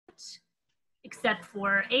except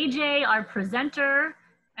for AJ, our presenter.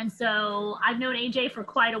 And so I've known AJ for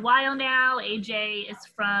quite a while now. AJ is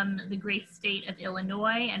from the great state of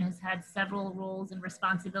Illinois and has had several roles and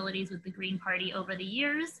responsibilities with the Green Party over the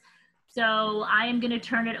years. So I am going to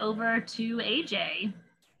turn it over to AJ,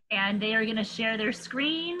 and they are going to share their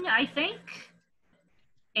screen, I think.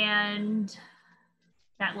 And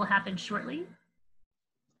that will happen shortly.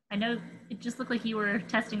 I know it just looked like you were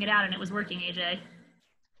testing it out and it was working, AJ.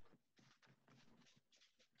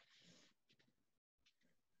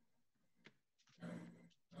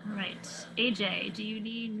 All right, AJ, do you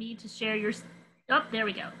need me to share your, oh, there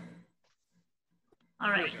we go. All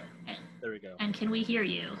right. There we go. And can we hear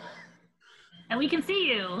you? And we can see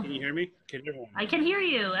you. Can you hear me? Can you hear me? I can hear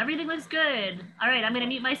you. Everything looks good. All right, I'm gonna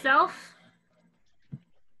mute myself.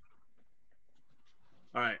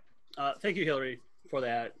 All right. Thank you, Hillary, for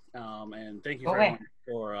that. And thank you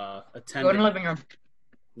for attending Go to the living room.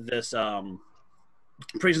 This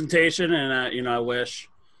presentation. And, I wish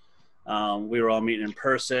we were all meeting in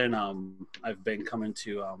person. I've been coming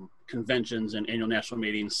to conventions and annual national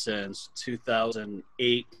meetings since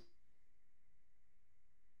 2008.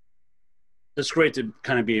 It's great to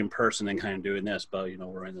kind of be in person and kind of doing this, but,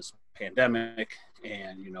 we're in this pandemic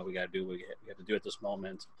and, we got to do what we have to do at this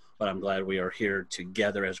moment. But I'm glad we are here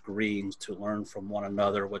together as Greens to learn from one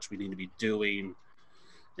another, which we need to be doing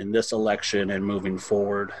in this election and moving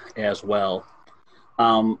forward as well.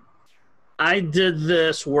 I did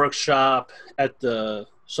this workshop at the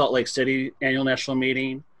Salt Lake City annual national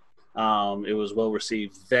meeting. It was well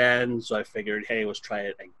received then, so I figured, hey, let's try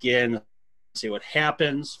it again, see what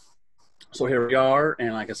happens. So here we are,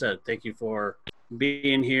 and like I said, thank you for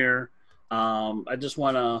being here. I just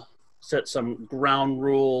want to set some ground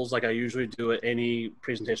rules like I usually do at any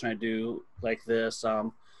presentation I do like this.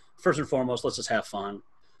 First and foremost, let's just have fun.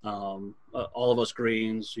 All of us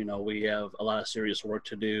Greens, we have a lot of serious work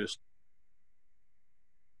to do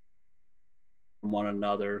from one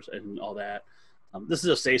another and all that. This is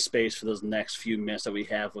a safe space for those next few minutes that we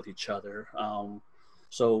have with each other.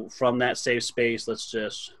 So from that safe space, let's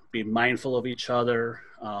just be mindful of each other.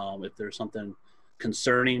 If there's something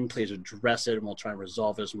concerning, please address it and we'll try and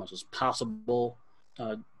resolve it as much as possible.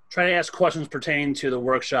 Try to ask questions pertaining to the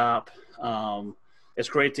workshop. It's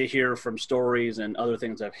great to hear from stories and other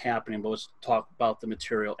things that are happening, but let's talk about the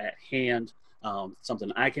material at hand.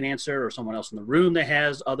 Something I can answer or someone else in the room that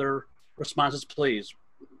has other responses, please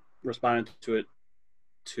respond to it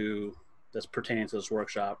that's pertaining to this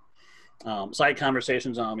workshop. Side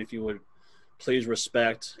conversations, if you would please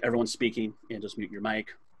respect everyone speaking and just mute your mic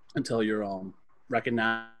until you're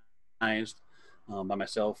recognized by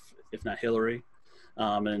myself, if not Hillary,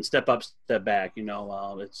 and then step up, step back.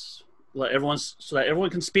 It's let everyone so that everyone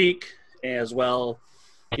can speak as well,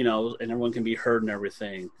 and everyone can be heard and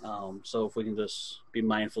everything. So if we can just be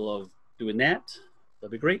mindful of doing that,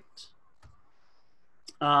 that'd be great.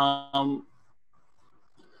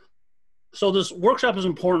 So this workshop is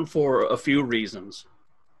important for a few reasons.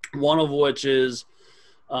 One of which is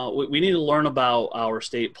we need to learn about our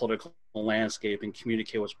state political landscape and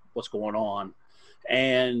communicate what's going on.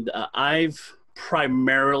 And I've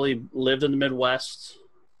primarily lived in the Midwest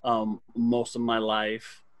most of my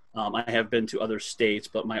life. I have been to other states,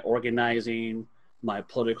 but my organizing, my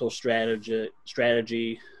political strategy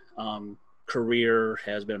career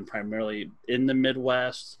has been primarily in the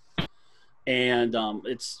Midwest. And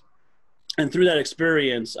through that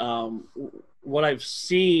experience, what I've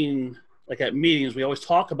seen, like at meetings, we always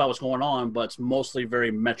talk about what's going on, but it's mostly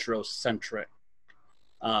very metrocentric.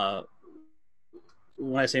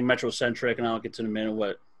 When I say metrocentric, and I'll get to in a minute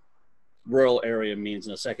what rural area means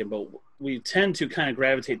in a second, but we tend to kind of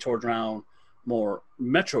gravitate towards around more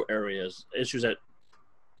metro areas, issues that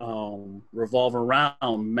revolve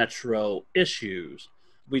around metro issues.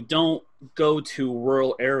 We don't go to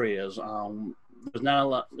rural areas. There's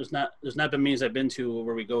not been meetings I've been to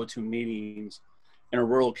where we go to meetings in a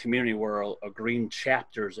rural community where a green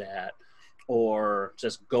chapter's at, or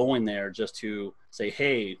just going there just to say,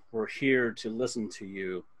 hey, we're here to listen to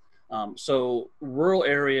you. So rural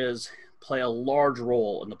areas play a large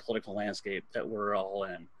role in the political landscape that we're all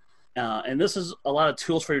in. And this is a lot of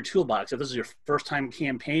tools for your toolbox. If this is your first time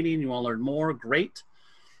campaigning, you want to learn more, great.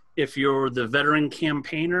 If you're the veteran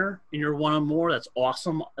campaigner and you're one or more, that's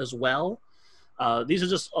awesome as well. These are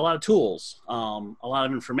just a lot of tools, a lot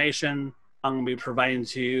of information. I'm going to be providing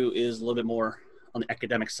to you is a little bit more on the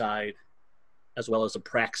academic side as well as the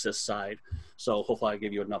praxis side. So hopefully I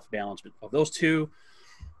give you enough balance of those two.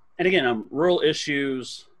 And again, rural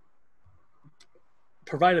issues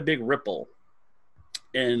provide a big ripple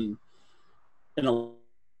in a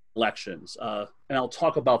elections. And I'll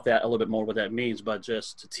talk about that a little bit more, what that means, but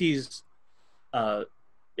just to tease,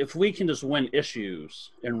 if we can just win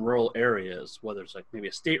issues in rural areas, whether it's like maybe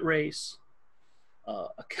a state race,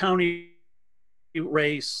 a county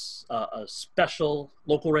race, a special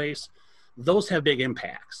local race, those have big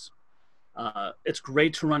impacts. It's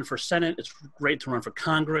great to run for Senate. It's great to run for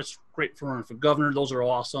Congress, great to run for governor. Those are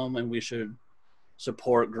awesome, and we should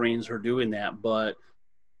support Greens who are doing that. But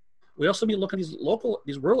we also need to look at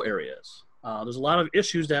these rural areas. There's a lot of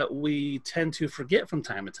issues that we tend to forget from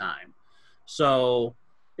time to time. So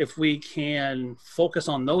if we can focus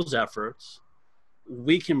on those efforts,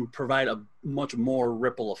 we can provide a much more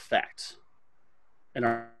ripple effect in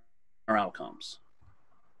our outcomes.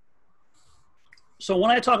 So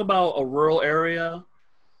when I talk about a rural area,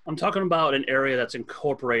 I'm talking about an area that's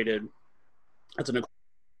incorporated. That's an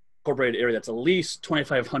incorporated area that's at least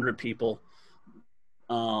 2,500 people,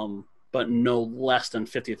 but no less than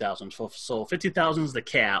 50,000. So 50,000 is the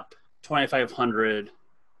cap. 2,500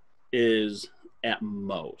 is at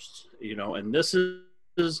most, and this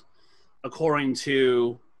is according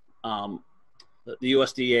to the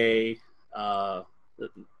USDA,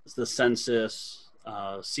 the census,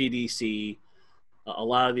 CDC. A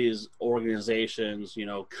lot of these organizations,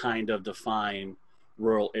 kind of define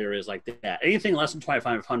rural areas like that. Anything less than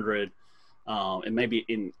 2,500, it may be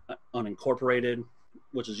in unincorporated,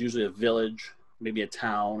 which is usually a village, maybe a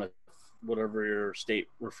town, whatever your state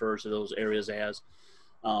refers to those areas as.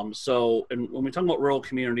 So, and when we talk about rural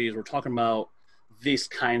communities, we're talking about these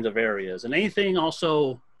kinds of areas. And anything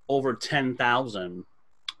also over 10,000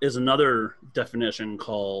 is another definition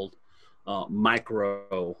called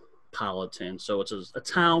micropolitan. So it's a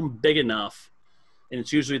town big enough, and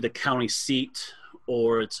it's usually the county seat,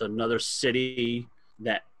 or it's another city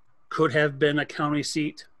that could have been a county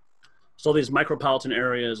seat. So these micropolitan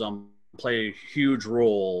areas play a huge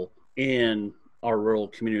role in our rural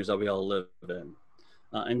communities that we all live in.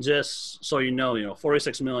 And just so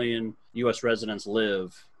 46 million U.S. residents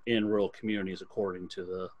live in rural communities according to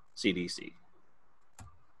the CDC.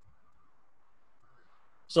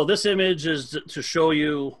 So this image is to show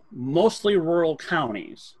you mostly rural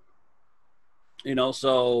counties.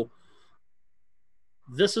 So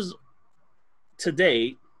this is to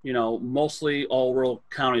date, mostly all rural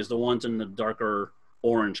counties. The ones in the darker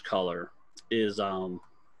orange color is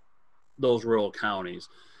those rural counties.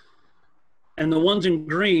 And the ones in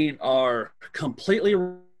green are completely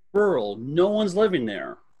rural. No one's living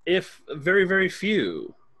there, if very, very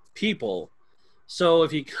few people. So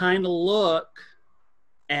if you kind of look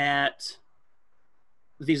at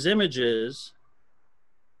these images,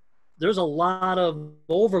 there's a lot of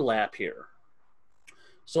overlap here.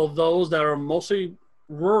 So those that are mostly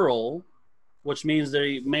rural, which means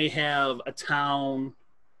they may have a town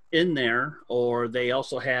in there, or they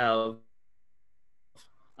also have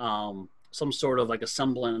some sort of like a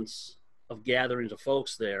semblance of gatherings of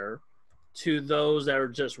folks there, to those that are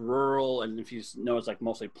just rural, and if you know, it's like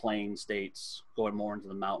mostly plain states going more into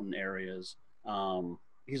the mountain areas.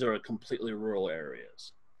 These are completely rural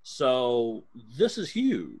areas. So this is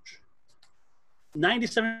huge.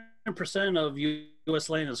 97% of U.S.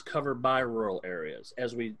 land is covered by rural areas,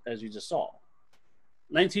 as you just saw.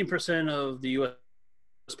 19% of the U.S.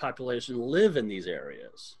 population live in these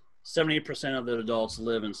areas. 78% of the adults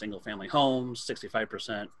live in single-family homes.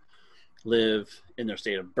 65% live in their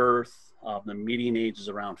state of birth. The median age is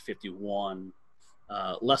around 51.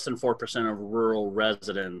 Less than 4% of rural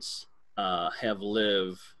residents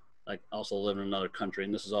also live in another country,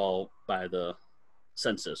 and this is all by the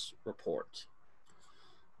census report.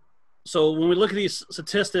 So when we look at these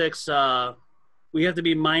statistics, we have to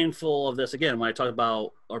be mindful of this. Again, when I talk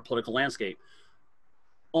about our political landscape,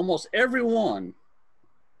 almost everyone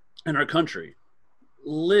in our country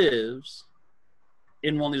lives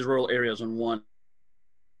in one of these rural areas in one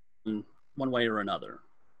way or another.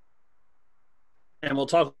 And we'll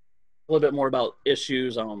talk a little bit more about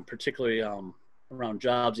issues, particularly around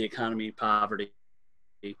jobs, the economy, poverty,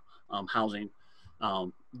 housing.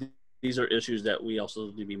 These are issues that we also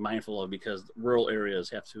need to be mindful of, because rural areas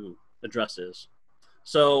have to address this.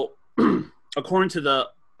 So according to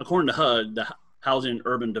HUD, the Housing and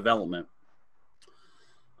Urban Development,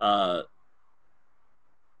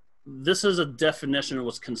 this is a definition of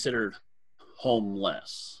what's considered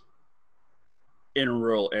homeless in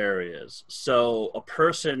rural areas. So a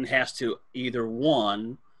person has to either,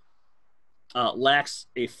 one, lacks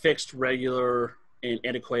a fixed, regular, and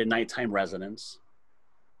adequate nighttime residence,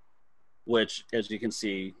 which, as you can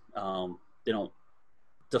see, they don't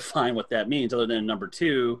define what that means, other than number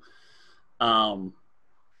two, of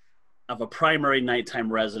a primary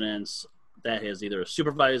nighttime residence that has either a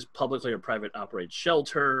supervised, publicly or private operated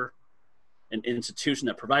shelter, an institution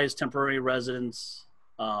that provides temporary residence,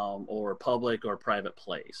 or public or private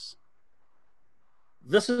place.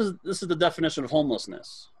 This is the definition of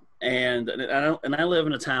homelessness. And I live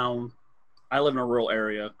in a town. I live in a rural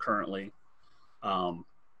area currently. I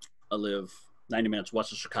live 90 minutes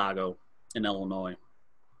west of Chicago in Illinois.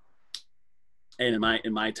 And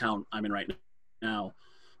in my town I'm in right now,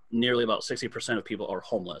 nearly about 60% of people are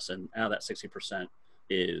homeless, and out of that 60%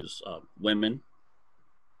 is women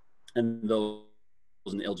and those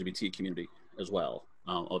in the LGBT community as well,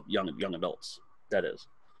 of young adults. That is.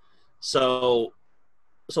 So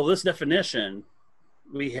this definition,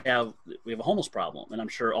 we have a homeless problem, and I'm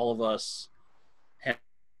sure all of us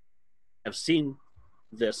have seen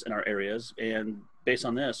this in our areas. And based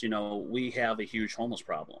on this, we have a huge homeless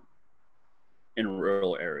problem in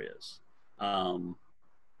rural areas. And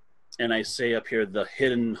I say up here, the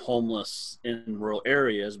hidden homeless in rural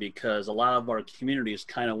areas, because a lot of our communities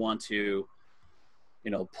kind of want to,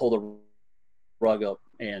 pull the rug up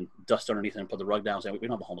and dust underneath and put the rug down and say, we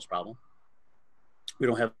don't have a homeless problem. We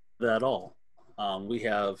don't have that at all. We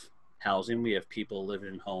have housing, we have people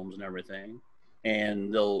living in homes and everything.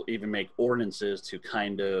 And they'll even make ordinances to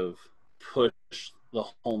kind of push the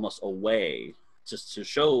homeless away, just to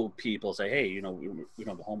show people, say, hey, we don't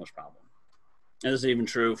have a homeless problem. And this is even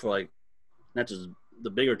true for not just the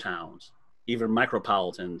bigger towns, even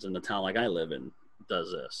micropolitans in the town like I live in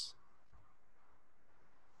does this.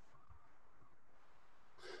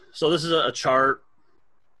 So this is a chart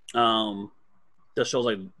that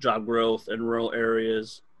shows job growth in rural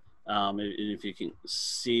areas. If you can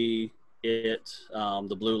see it,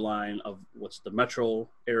 the blue line of what's the metro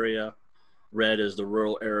area, red is the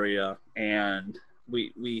rural area, and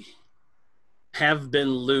we have been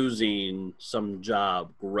losing some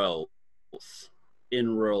job growth in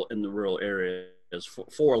the rural areas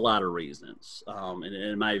for a lot of reasons. And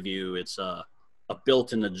in my view, it's a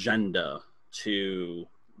built-in agenda to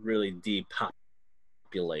really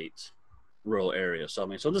depopulate rural areas.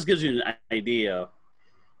 So this gives you an idea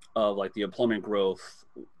of the employment growth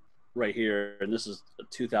right here, and this is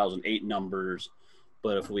 2008 numbers,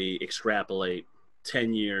 but if we extrapolate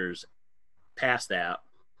 10 years past that,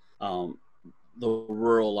 the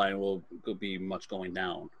rural line will be much going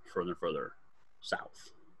down further and further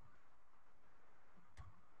south.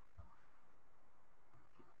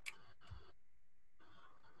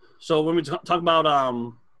 So when we talk about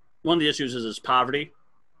one of the issues is poverty.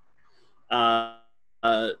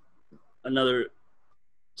 Another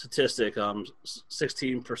statistic,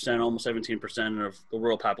 16%, almost 17% of the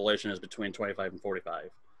rural population is between 25 and 45.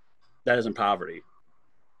 That is in poverty.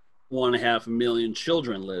 1.5 million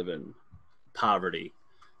children live in poverty.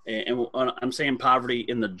 And I'm saying poverty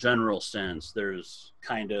in the general sense. There's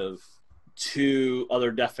kind of two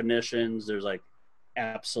other definitions. There's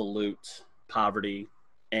absolute poverty,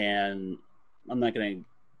 and I'm not going to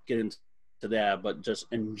get into that, but just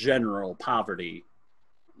in general poverty,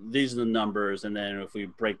 these are the numbers. And then if we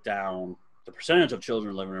break down the percentage of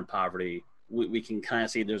children living in poverty, we can kind of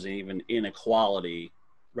see there's an even inequality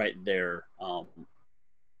right there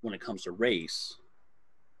when it comes to race,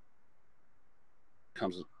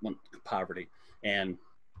 comes with poverty. And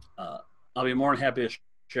I'll be more than happy to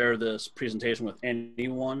share this presentation with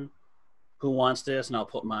anyone who wants this, and I'll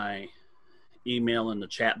put my email in the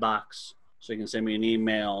chat box so you can send me an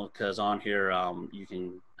email, because on here you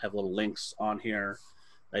can have little links on here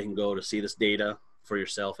that you can go to see this data for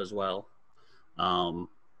yourself as well. And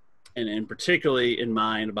in particularly in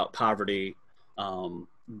mind about poverty,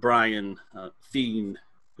 Brian Feen,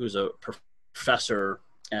 who's a professor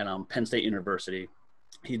at Penn State University,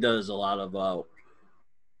 he does a lot of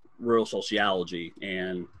rural sociology,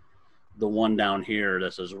 and the one down here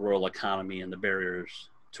that says rural economy and the barriers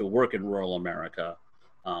to work in rural America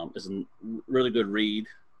is a really good read.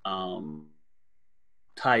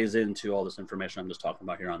 Ties into all this information I'm just talking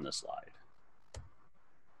about here on this slide.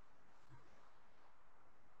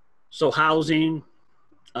 So housing,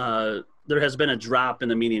 there has been a drop in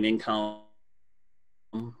the median income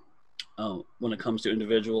when it comes to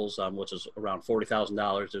individuals, which is around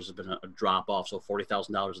 $40,000. There's been a drop off, so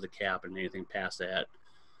 $40,000 is the cap, and anything past that,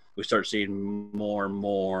 we start seeing more and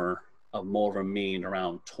more of a mean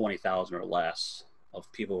around 20,000 or less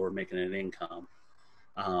of people who are making an income.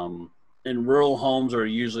 And rural homes are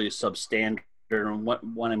usually substandard, and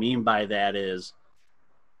what I mean by that is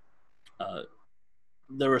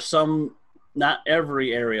there are some, not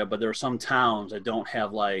every area, but there are some towns that don't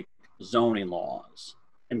have zoning laws,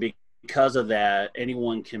 and because of that,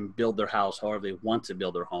 anyone can build their house however they want to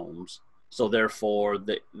build their homes. So therefore,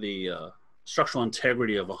 the structural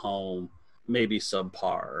integrity of a home maybe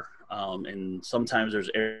subpar. And sometimes there's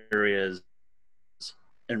areas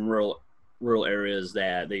in rural areas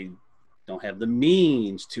that they don't have the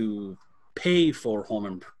means to pay for home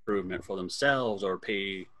improvement for themselves or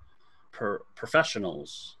pay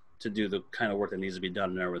professionals to do the kind of work that needs to be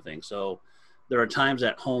done and everything. So there are times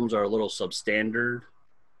that homes are a little substandard.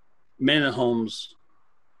 Many of the homes,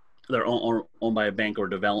 they're owned by a bank or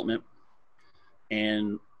development.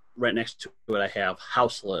 And right next to it, I have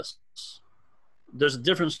houseless. There's a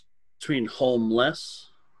difference between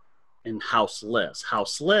homeless and houseless.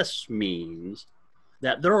 Houseless means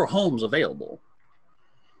that there are homes available,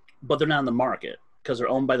 but they're not in the market because they're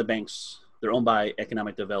owned by the banks. They're owned by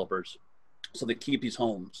economic developers. So they keep these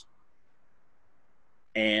homes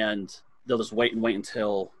and they'll just wait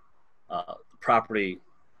until property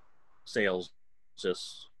sales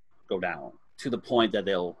just go down to the point that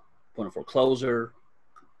they'll put in foreclosure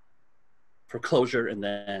and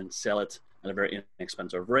then sell it at a very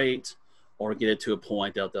inexpensive rate, or get it to a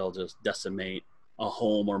point that they'll just decimate a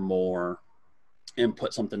home or more and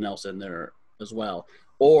put something else in there as well.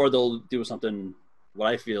 Or they'll do something, what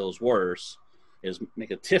I feel is worse, is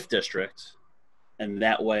make a TIF district, and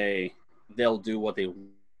that way they'll do what they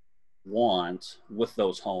want with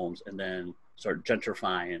those homes and then start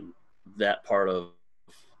gentrifying that part of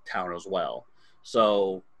town as well.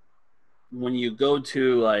 So when you go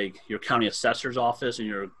to like your county assessor's office and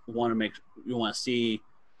you want to see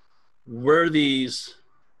where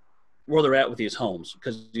they're at with these homes,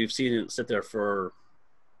 because you've seen it sit there for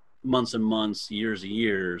months and months, years and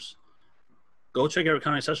years, go check out your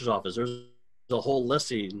county assessor's office. There's a whole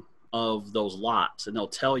listing of those lots, and they'll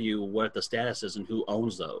tell you what the status is and who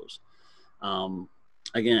owns those.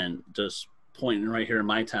 Again, just pointing right here in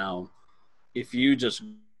my town, if you just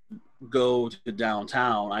go to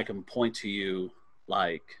downtown, I can point to you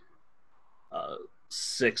like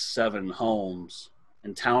 6-7 homes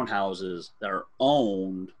and townhouses that are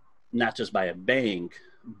owned not just by a bank,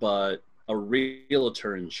 but a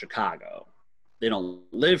realtor in Chicago. They don't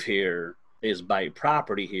live here, they just buy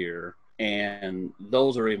property here, and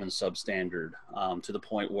those are even substandard, to the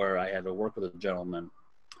point where I had to work with a gentleman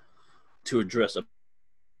to address a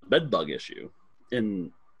bed bug issue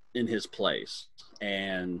in his place,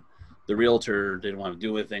 and the realtor didn't want to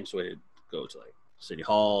do anything, so we had to go to like City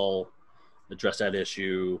Hall, address that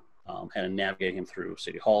issue, had to navigate him through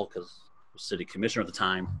City Hall because I was city commissioner at the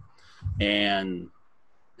time, and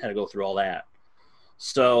had to go through all that.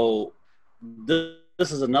 So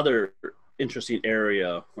this is another interesting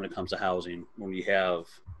area when it comes to housing, when you have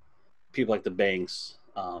people like the banks,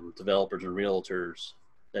 developers and realtors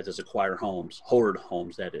that just acquire homes, hoard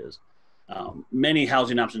homes, that is. Many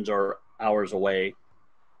housing options are hours away.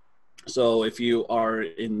 So if you are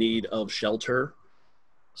in need of shelter,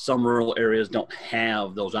 some rural areas don't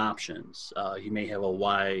have those options. You may have a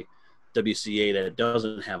YWCA that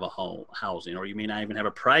doesn't have a home housing, or you may not even have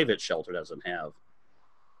a private shelter that doesn't have,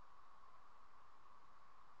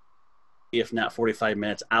 if not 45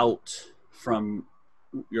 minutes out from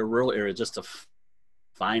your rural area just to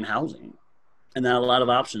find housing. And not a lot of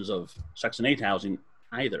options of Section 8 housing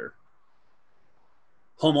either.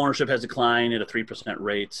 Home ownership has declined at a 3%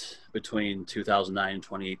 rate between 2009 and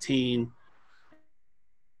 2018.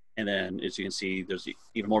 And then, as you can see, there's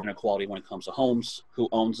even more inequality when it comes to homes, who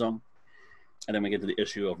owns them. And then we get to the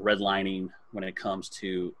issue of redlining when it comes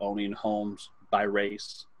to owning homes by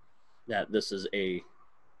race, that this is an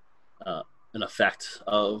effect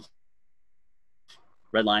of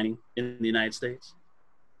redlining in the United States.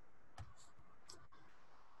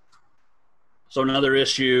 So another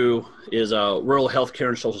issue is rural healthcare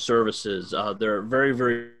and social services. There are very,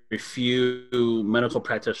 very few medical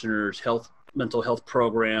practitioners, mental health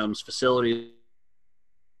programs, facilities,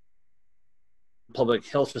 public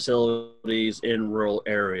health facilities in rural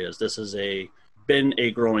areas. This has been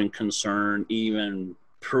a growing concern even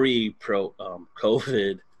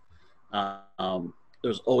pre-COVID.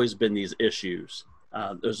 There's always been these issues.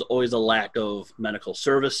 There's always a lack of medical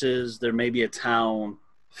services. There may be a town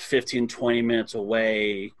 15, 20 minutes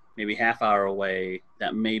away, maybe half hour away,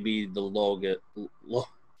 that may be the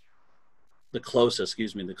closest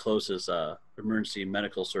emergency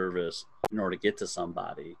medical service in order to get to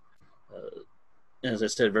somebody. As I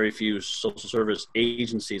said, very few social service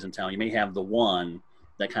agencies in town. You may have the one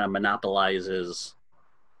that kind of monopolizes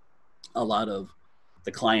a lot of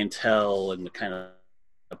the clientele and the kind of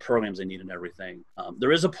programs they need and everything.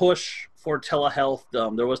 There is a push for telehealth.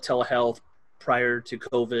 There was telehealth prior to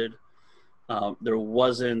COVID. There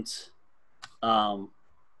wasn't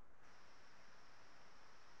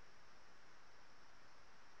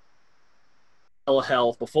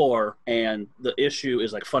telehealth before, and the issue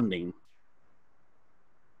is like funding.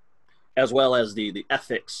 as well as the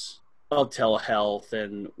ethics of telehealth.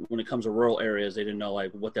 And when it comes to rural areas, they didn't know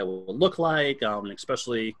like what that would look like, and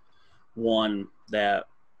especially one that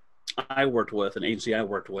I worked with, an agency I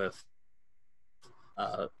worked with,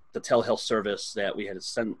 the telehealth service that we had to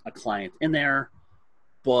send a client in there,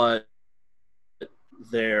 but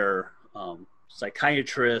their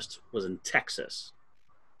psychiatrist was in Texas,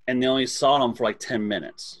 and they only saw them for like 10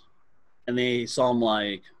 minutes, and they saw them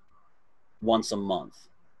like once a month.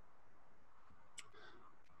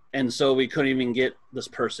 And so we couldn't even get this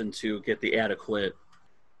person to get the adequate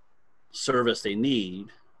service they need,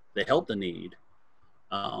 the help they need,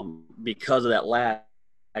 because of that lack,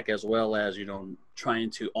 as well as, trying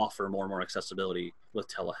to offer more and more accessibility with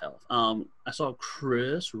telehealth. I saw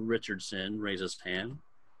Chris Richardson raise his hand.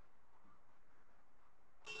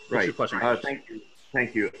 What's your question?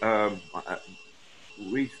 Thank you.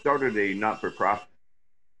 We started a not-for-profit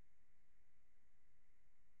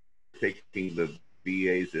taking the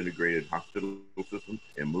VA's integrated hospital system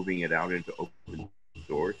and moving it out into open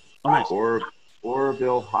source. Oh, nice.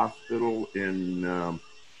 Oroville Hospital in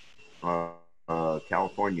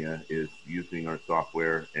California is using our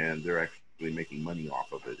software, and they're actually making money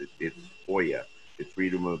off of it. It's FOIA, it's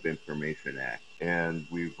Freedom of Information Act. And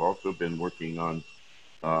we've also been working on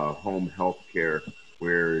home health care,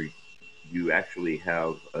 where you actually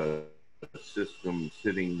have a system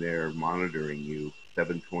sitting there monitoring you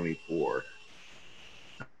 7/24,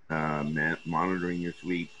 monitoring your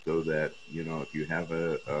sleep, so that if you have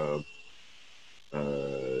a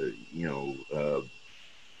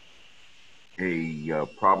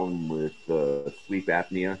problem with sleep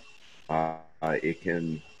apnea, it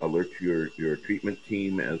can alert your treatment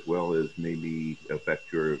team, as well as maybe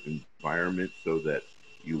affect your environment, so that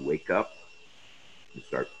you wake up and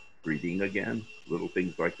start breathing again, little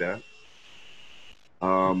things like that.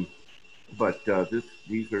 But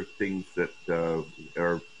these are things that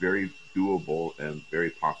are very doable and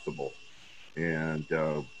very possible. And,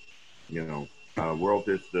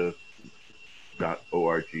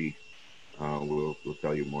 worldvista.org will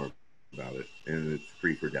tell you more about it. And it's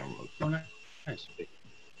free for download. Oh, nice.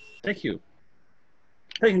 Thank you.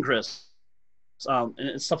 Thank you, Chris.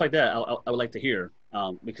 And stuff like that I would like to hear,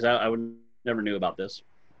 because I would never knew about this.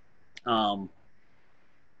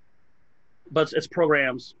 But it's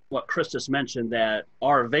programs, what Chris just mentioned, that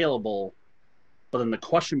are available, but then the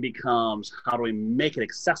question becomes, how do we make it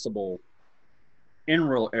accessible in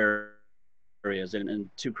rural areas? And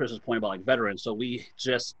to Chris's point about like veterans, so we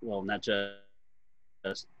just, well, not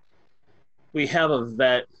just, we have a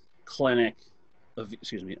vet clinic, a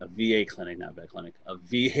VA clinic, not vet clinic, a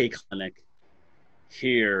VA clinic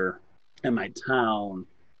here in my town,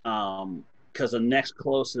 because the next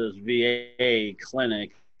closest VA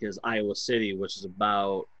clinic is Iowa City, which is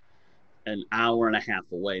about an hour and a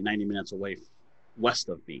half away, 90 minutes away west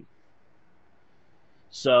of me.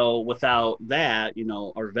 So without that,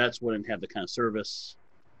 our vets wouldn't have the kind of service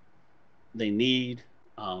they need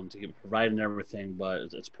to get provided and everything.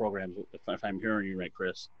 But it's programs, if I'm hearing you right,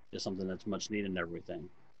 Chris, is something that's much needed and everything.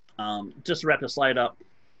 Just to wrap the slide up,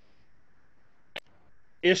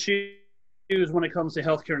 issues when it comes to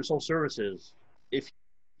healthcare and social services. If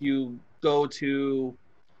you go to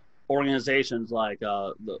organizations like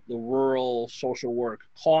the Rural Social Work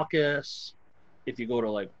Caucus, if you go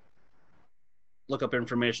to look up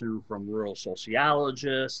information from rural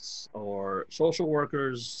sociologists or social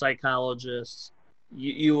workers, psychologists,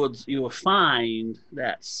 you would find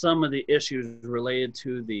that some of the issues related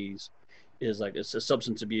to these is it's a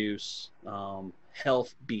substance abuse,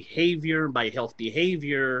 health behavior. By health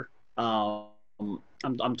behavior, I'm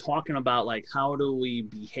talking about how do we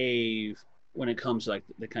behave when it comes to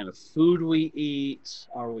the kind of food we eat.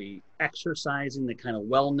 Are we exercising the kind of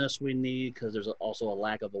wellness we need? Because there's also a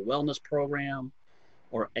lack of a wellness program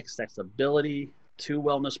or accessibility to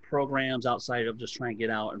wellness programs outside of just trying to get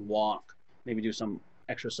out and walk, maybe do some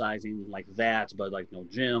exercising like that, but no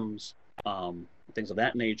gyms, things of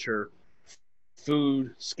that nature.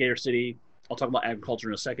 Food scarcity. I'll talk about agriculture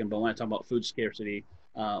in a second, but when I talk about food scarcity,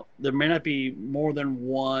 there may not be more than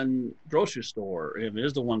one grocery store. If it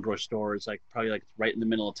is the one grocery store, it's probably right in the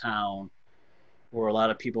middle of town, where a lot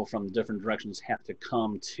of people from different directions have to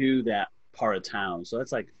come to that part of town. So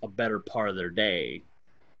that's a better part of their day,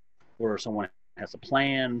 where someone has a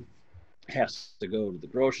plan, has to go to the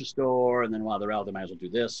grocery store, and then while they're out, they might as well do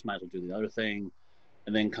this, might as well do the other thing,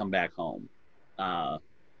 and then come back home.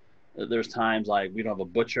 There's times we don't have a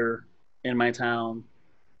butcher in my town,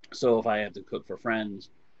 so if I have to cook for friends,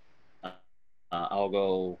 I'll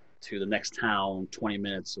go to the next town 20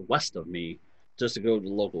 minutes west of me just to go to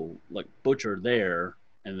the local butcher there,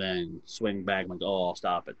 and then swing back. I'll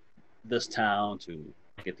stop at this town to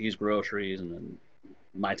get these groceries, and then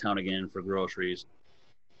my town again for groceries.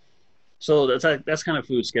 So that's kind of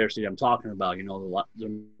food scarcity I'm talking about. You know, there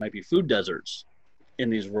might be food deserts in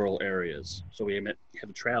these rural areas. So we have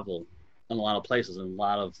to travel in a lot of places, and a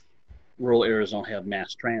lot of rural areas don't have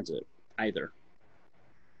mass transit either.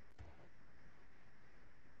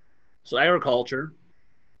 So agriculture,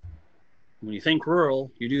 when you think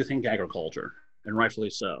rural, you do think agriculture, and rightfully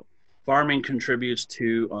so. Farming contributes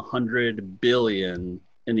to 100 billion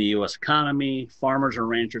in the U.S. economy. Farmers and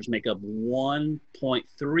ranchers make up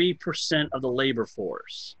 1.3% of the labor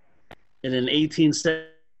force. And in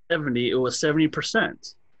 1870, it was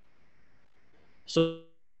 70%. So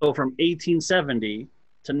from 1870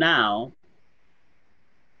 to now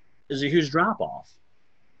is a huge drop off.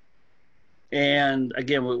 And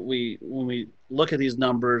again, when we look at these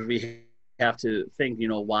numbers, we have to think, you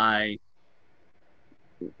know, why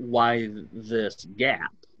this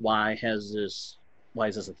gap? Why is this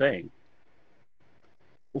a thing?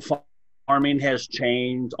 Farming has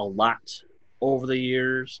changed a lot over the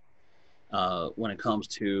years when it comes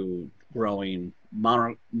to growing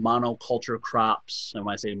monoculture crops. And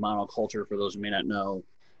when I say monoculture, for those who may not know,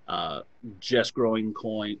 just growing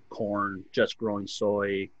corn, just growing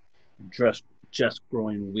soy, just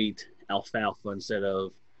growing wheat, alfalfa, instead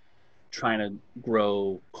of trying to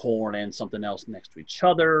grow corn and something else next to each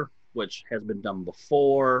other, which has been done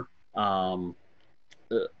before.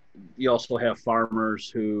 You also have farmers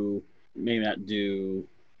who may not do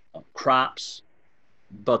crops,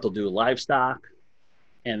 but they'll do livestock.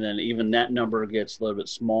 And then even that number gets a little bit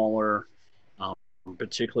smaller,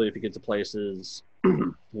 particularly if you get to places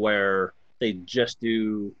where they just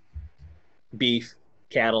do beef,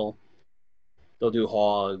 cattle, they'll do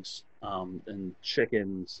hogs and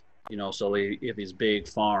chickens, you know, so they have these big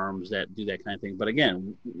farms that do that kind of thing. But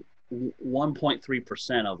again,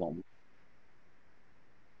 1.3% of them.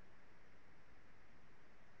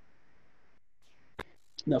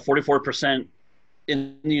 Now, 44%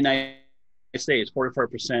 in the United States,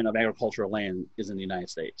 44% of agricultural land is in the United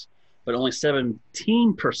States, but only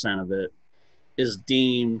 17% of it is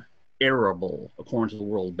deemed arable according to the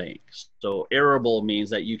World Bank. So arable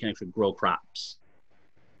means that you can actually grow crops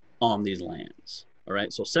on these lands. All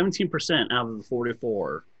right, so 17% out of the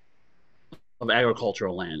 44 of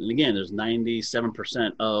agricultural land. And again, there's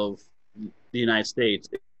 97% of the United States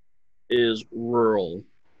is rural.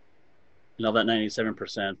 And of that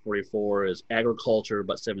 97%, 44 is agriculture,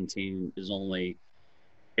 but 17 is only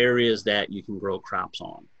areas that you can grow crops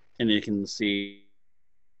on. And you can see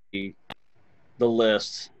the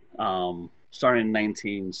list starting in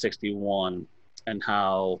 1961 and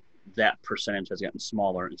how that percentage has gotten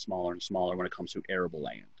smaller and smaller and smaller when it comes to arable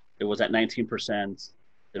land. It was at 19%,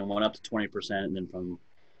 then it went up to 20%, and then from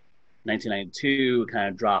 1992, it kind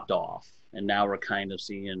of dropped off. And now we're kind of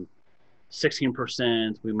seeing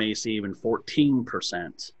 16%, we may see even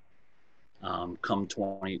 14%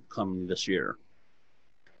 come this year.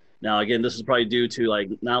 Now, again, this is probably due to like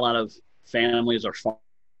not a lot of families are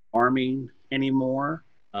farming anymore.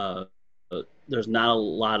 There's not a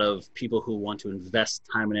lot of people who want to invest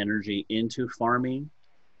time and energy into farming.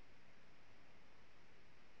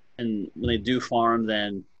 And when they do farm,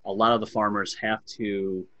 then a lot of the farmers have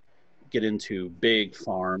to get into big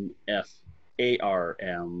farm,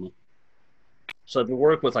 FARM. So they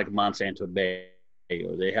work with like Monsanto Bay,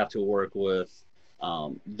 or they have to work with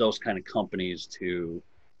those kind of companies to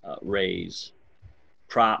raise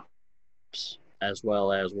crops, as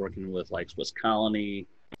well as working with like Swiss Colony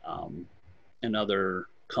and other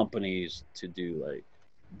companies to do like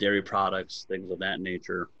dairy products, things of that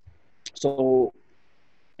nature. So,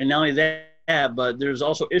 and not only that, but there's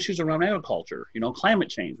also issues around agriculture, you know, climate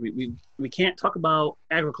change. We can't talk about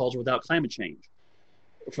agriculture without climate change.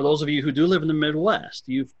 For those of you who do live in the Midwest,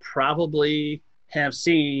 you've probably have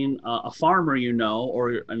seen a farmer, you know,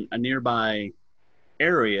 or a nearby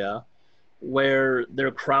area where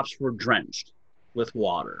their crops were drenched with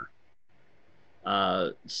water.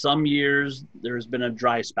 Some years there's been a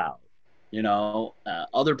dry spout, you know.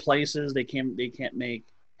 Other places they can't make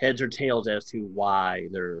heads or tails as to why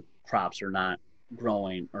their crops are not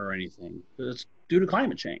growing or anything. It's due to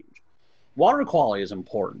climate change. Water quality is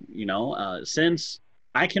important, you know. Since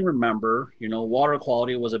I can remember, you know, water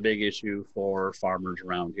quality was a big issue for farmers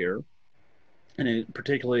around here, and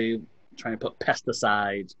particularly trying to put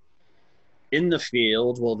pesticides in the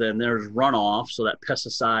field. Well, then there's runoff, so that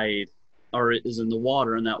pesticide is in the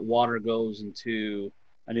water, and that water goes into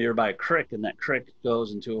a nearby creek, and that creek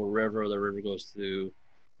goes into a river. The river goes through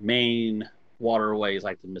main waterways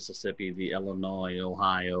like the Mississippi, the Illinois,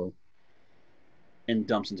 Ohio, and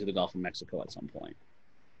dumps into the Gulf of Mexico at some point.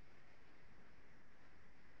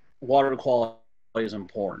 water quality is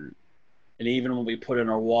important. And even when we put in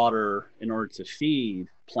our water in order to feed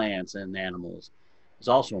plants and animals, is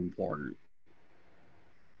also important.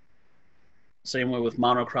 Same way with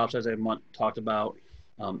monocrops, as I talked about,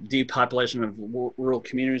 depopulation of rural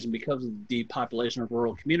communities. And because of the depopulation of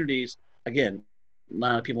rural communities, again, a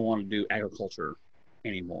lot of people want to do agriculture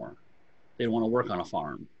anymore. They don't want to work on a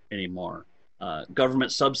farm anymore.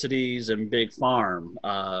 Government subsidies and big farm.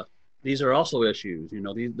 These are also issues. You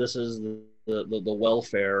know, this is the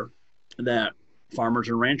welfare that farmers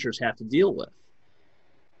and ranchers have to deal with.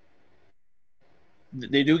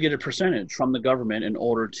 They do get a percentage from the government in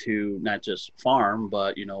order to not just farm,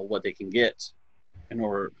 but you know what they can get in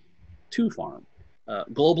order to farm.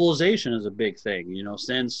 Globalization is a big thing. You know,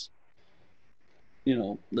 since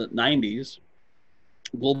the 90s,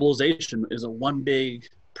 globalization is a one big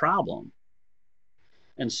problem.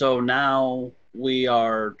 And so now we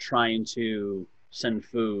are trying to send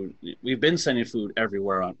food. We've been sending food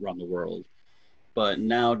everywhere around the world, but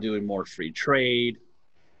now doing more free trade.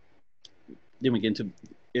 Then we get into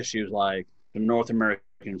issues like the North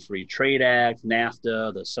American Free Trade Act,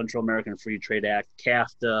 NAFTA, the Central American Free Trade Act,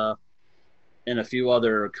 CAFTA, and a few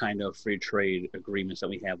other kind of free trade agreements that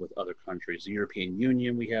we have with other countries. The European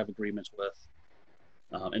Union we have agreements with.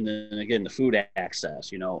 And then again, the food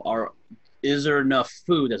access, is there enough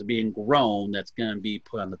food that's being grown that's going to be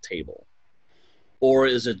put on the table? Or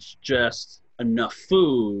is it just enough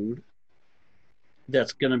food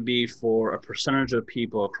that's going to be for a percentage of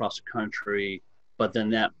people across the country, but then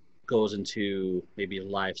that goes into maybe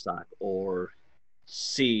livestock or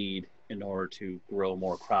seed in order to grow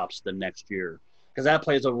more crops the next year? Because that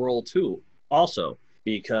plays a role too, also,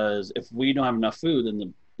 because if we don't have enough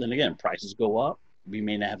food, then again, prices go up. We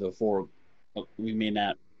may not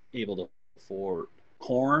be able to afford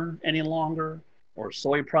corn any longer, or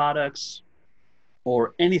soy products,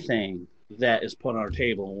 or anything that is put on our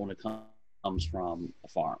table when it comes from a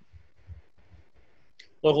farm.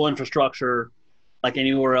 Local infrastructure, like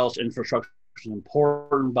anywhere else, infrastructure is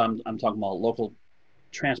important, but I'm talking about local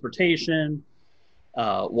transportation,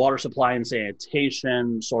 water supply and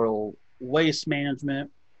sanitation, soil waste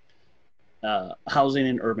management, housing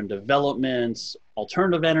and urban developments,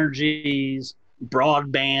 alternative energies,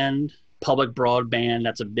 broadband, public broadband.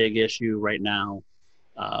 That's a big issue right now.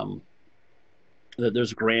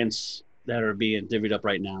 There's grants that are being divvied up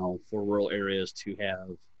right now for rural areas to have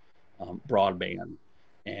broadband.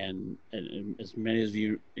 And as many of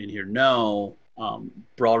you in here know,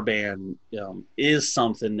 broadband is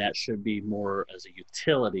something that should be more as a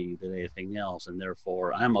utility than anything else. And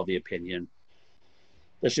therefore, I'm of the opinion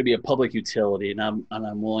that should be a public utility, and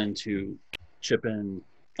I'm willing to chip in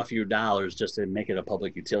a few dollars just to make it a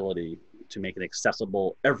public utility, to make it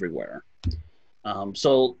accessible everywhere.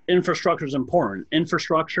 So infrastructure is important.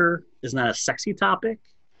 Infrastructure is not a sexy topic,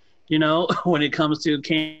 when it comes to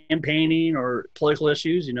campaigning or political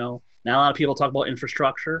issues. Not a lot of people talk about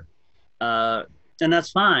infrastructure, and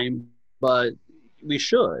that's fine, but we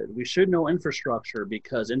should know infrastructure,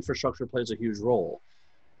 because infrastructure plays a huge role.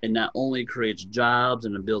 It not only creates jobs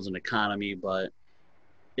and it builds an economy, but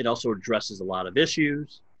it also addresses a lot of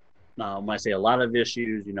issues. When I say a lot of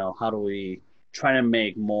issues, how do we try to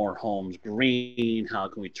make more homes green? How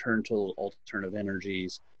can we turn to alternative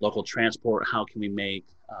energies? Local transport, how can we make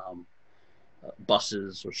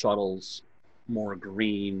buses or shuttles more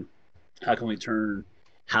green? How can we turn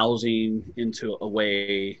housing into a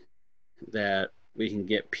way that we can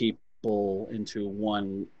get people into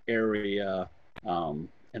one area,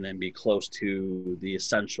 and then be close to the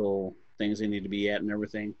essential things they need to be at and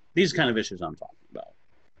everything? These kind of issues I'm talking about.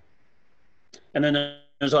 And then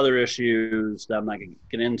there's other issues that I'm not going to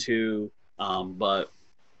get into, but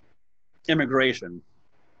immigration.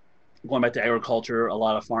 Going back to agriculture, a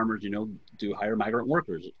lot of farmers, do hire migrant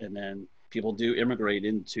workers, and then people do immigrate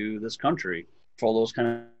into this country for those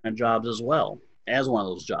kind of jobs as well, as one of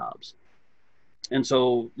those jobs. And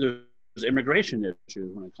so there's immigration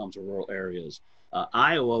issues when it comes to rural areas.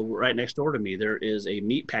 Iowa, right next door to me, there is a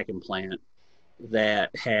meat packing plant that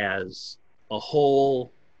has a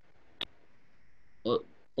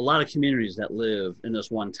lot of communities that live in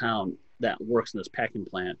this one town that works in this packing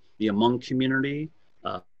plant. The Hmong community,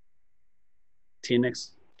 Latinx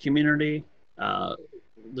community.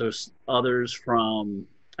 There's others from,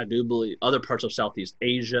 I do believe, other parts of Southeast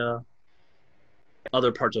Asia,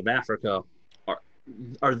 other parts of Africa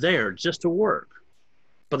are there just to work,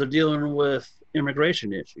 but they're dealing with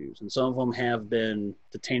immigration issues. And some of them have been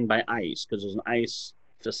detained by ICE, because there's an ICE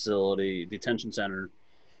facility, detention center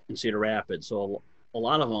in Cedar Rapids. So a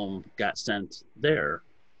lot of them got sent there.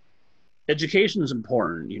 Education is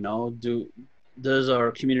important, does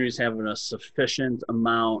our communities have a sufficient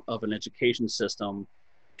amount of an education system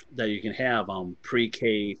that you can have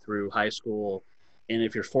pre-K through high school? And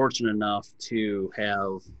if you're fortunate enough to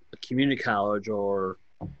have a community college or,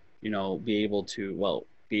 be able to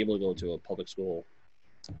go to a public school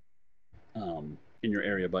in your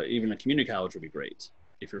area, but even a community college would be great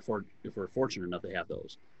if we're fortunate enough to have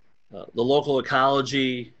those. The local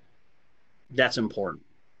ecology, that's important.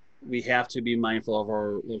 We have to be mindful of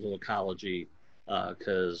our local ecology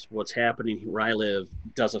because what's happening where I live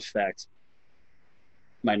does affect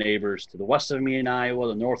my neighbors to the west of me in Iowa,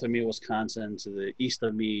 the north of me, Wisconsin, to the east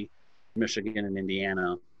of me, Michigan and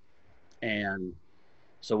Indiana. And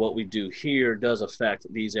so what we do here does affect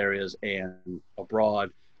these areas and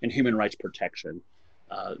abroad, and human rights protection.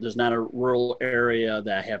 There's not a rural area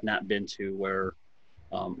that I have not been to where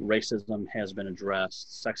racism has been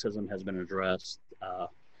addressed, sexism has been addressed,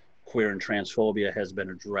 queer and transphobia has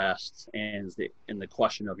been addressed, and the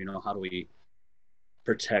question of, how do we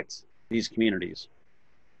protect these communities?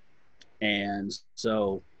 And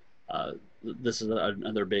so this is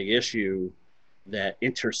another big issue that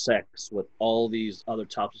intersects with all these other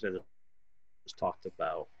topics that I just talked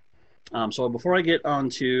about. So before I get on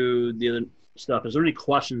to the other stuff, is there any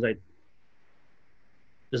questions?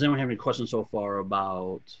 Does anyone have any questions so far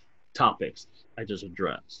about topics I just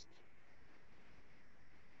addressed?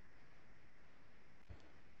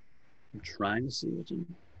 I'm trying to see what's in.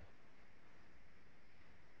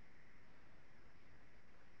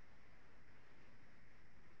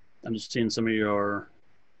 I'm just seeing some of your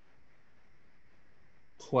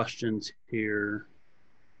questions here.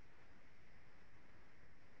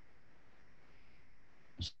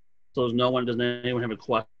 So does anyone have a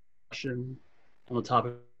question on the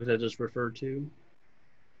topic that I just referred to?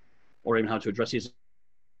 Or even how to address these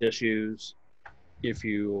issues if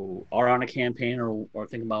you are on a campaign or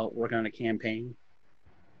thinking about working on a campaign?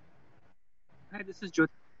 Hi, this is Jyoti.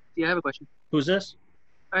 I have a question. Who's this?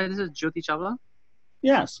 Hi, this is Jyoti Chawla.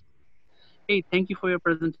 Yes. Hey, thank you for your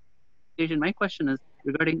presentation. My question is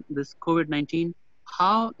regarding this COVID-19.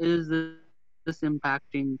 How is this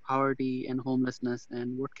impacting poverty and homelessness,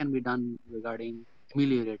 and what can be done regarding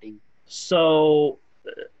ameliorating? So,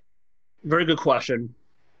 very good question.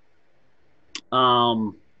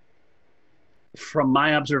 From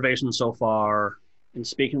my observation so far, and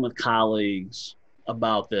speaking with colleagues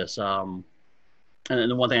about this, and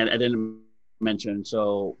the one thing I didn't mention,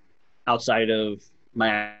 so outside of my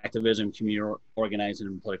activism, community organizing,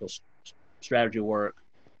 and political strategy work,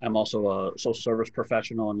 I'm also a social service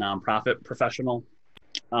professional and nonprofit professional.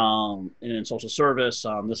 And in social service,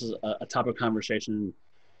 this is a topic of conversation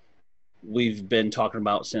we've been talking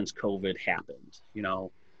about since COVID happened,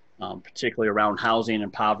 particularly around housing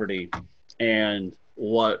and poverty. And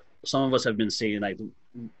what some of us have been seeing,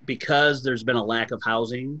 because there's been a lack of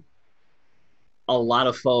housing, a lot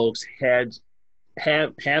of folks have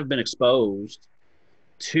been exposed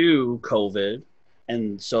to COVID,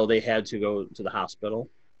 and so they had to go to the hospital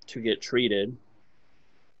to get treated.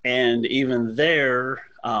 And even there,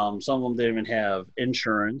 some of them didn't even have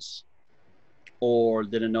insurance or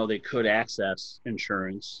didn't know they could access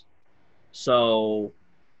insurance. So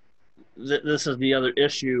this is the other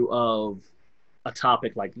issue of a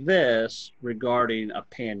topic like this regarding a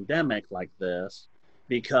pandemic like this,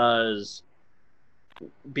 because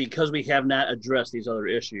we have not addressed these other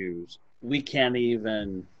issues, we can't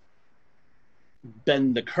even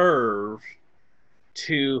bend the curve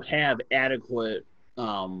to have adequate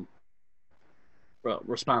not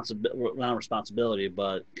responsibility,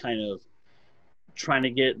 but kind of trying to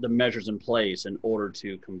get the measures in place in order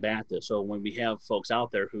to combat this. So when we have folks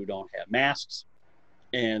out there who don't have masks,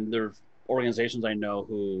 and there are organizations I know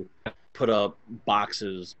who put up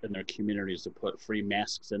boxes in their communities to put free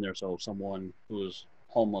masks in there, so someone who's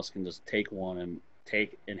homeless can just take one and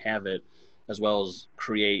have it, as well as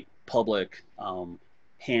create public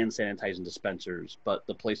hand sanitizing dispensers, but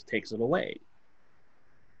the place takes it away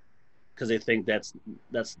because they think that's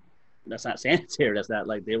not sanitary. That's not,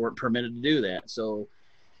 like, they weren't permitted to do that. So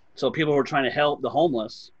people who are trying to help the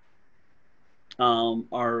homeless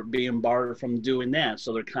are being barred from doing that.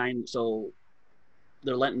 So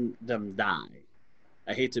they're letting them die.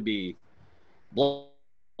 I hate to be blunt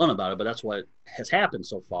about it, but that's what has happened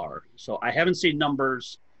so far. So I haven't seen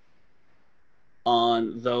numbers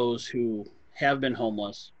on those who have been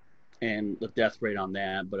homeless and the death rate on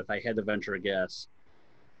that. But if I had to venture a guess,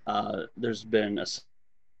 there's been a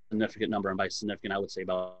significant number, and by significant, I would say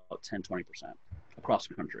about 10-20% across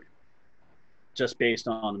the country. Just based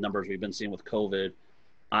on the numbers we've been seeing with COVID,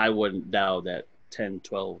 I wouldn't doubt that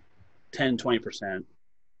 10-20%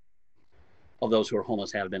 of those who are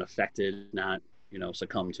homeless have been affected, not,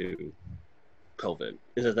 succumb to COVID.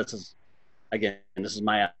 Again, this is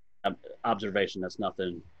my observation. That's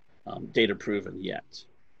nothing data proven yet.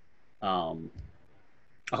 I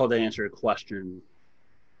hope that answered your question.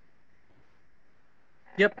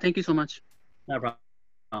 Yep. Thank you so much. No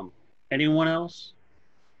problem. Anyone else?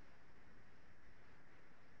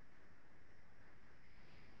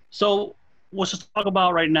 So let's just talk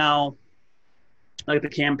about right now, like the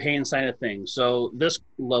campaign side of things. So this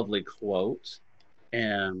lovely quote,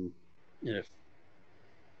 and if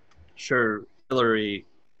sure Hillary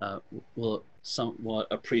will somewhat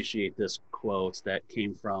appreciate this quote that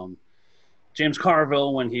came from James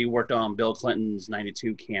Carville when he worked on Bill Clinton's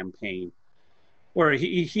 '92 campaign, where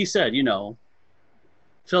he said,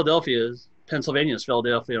 Pennsylvania's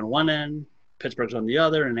Philadelphia on one end, Pittsburgh's on the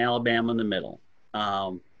other, and Alabama in the middle.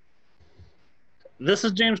 This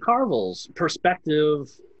is James Carville's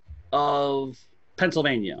perspective of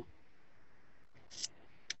Pennsylvania.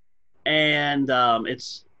 And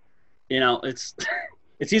it's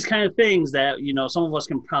these kind of things that, some of us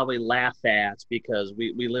can probably laugh at because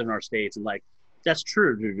we live in our states, and like, that's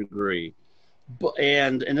true to a degree. But,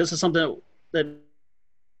 and this is something that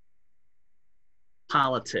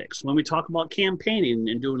politics, when we talk about campaigning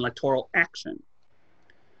and doing electoral action,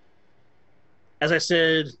 as I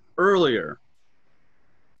said earlier,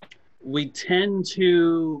 we tend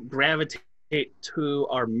to gravitate to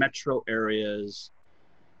our metro areas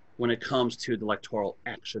when it comes to the electoral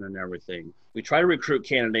action and everything. We try to recruit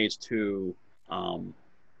candidates to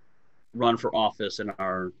run for office in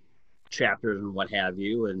our chapters and what have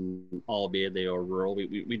you, and albeit they are rural,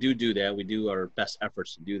 we do that. We do our best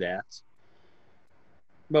efforts to do that.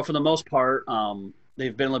 But for the most part,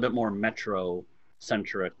 they've been a little bit more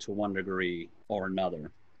metro-centric to one degree or another.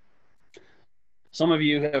 Some of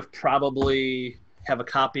you have probably have a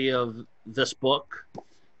copy of this book,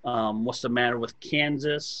 What's the Matter with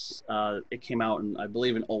Kansas? It came out in, I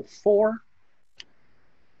believe, in 2004.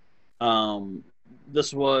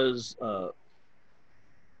 This was a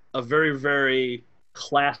very, very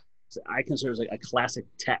classic, I consider it like a classic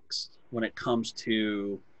text when it comes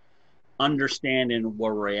to understanding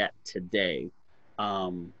where we're at today.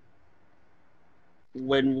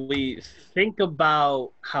 When we think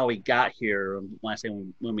about how we got here, when I say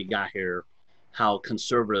when we got here, how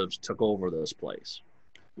conservatives took over this place,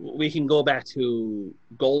 we can go back to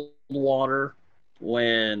Goldwater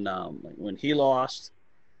when he lost,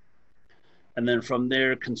 and then from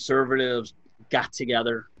there, conservatives got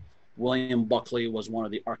together. William Buckley was one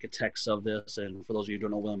of the architects of this, and for those of you who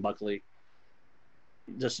don't know William Buckley,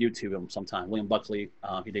 just YouTube him sometime. William Buckley,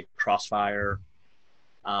 he did Crossfire.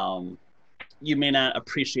 You may not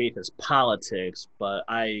appreciate his politics, but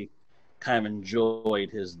I kind of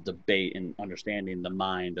enjoyed his debate and understanding the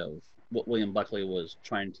mind of what William Buckley was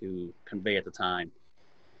trying to convey at the time.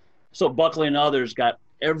 So Buckley and others got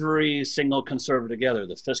every single conservative together,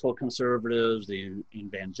 the fiscal conservatives, the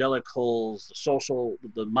evangelicals,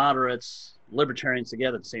 the moderates, libertarians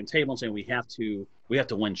together at the same table and saying, we have to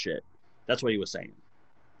win shit. That's what he was saying.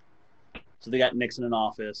 So they got Nixon in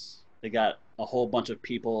office. They got a whole bunch of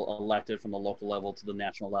people elected from the local level to the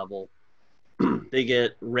national level. They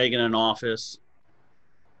get Reagan in office.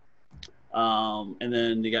 And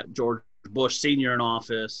then they got George Bush Sr. in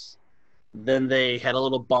office. Then they had a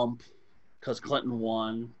little bump because Clinton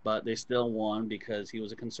won, but they still won because he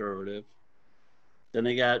was a conservative. Then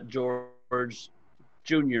they got George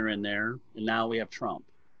Jr. in there, and now we have Trump.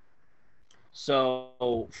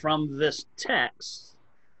 So from this text,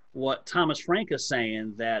 what Thomas Frank is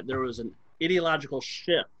saying, that there was an ideological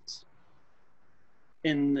shift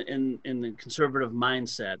in the conservative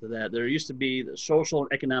mindset, that there used to be the social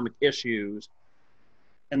and economic issues,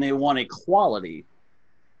 and they want equality.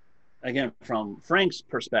 Again, from Frank's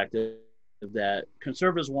perspective, that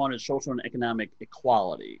conservatives wanted social and economic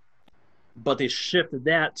equality, but they shifted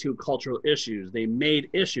that to cultural issues. They made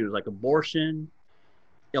issues like abortion,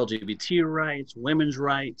 LGBT rights, women's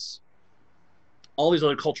rights, all these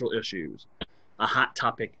other cultural issues, a hot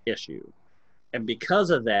topic issue. And because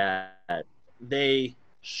of that, they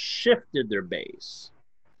shifted their base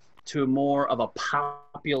to more of a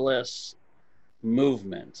populist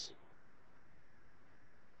movement.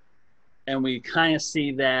 And we kind of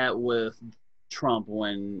see that with Trump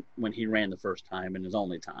when he ran the first time and his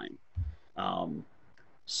only time.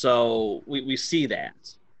 So we see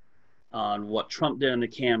that on what Trump did in the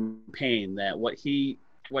campaign, that what he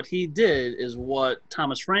did is what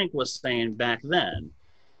Thomas Frank was saying back then,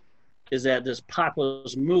 is that this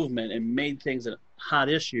populist movement and made things a hot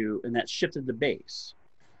issue, and that shifted the base.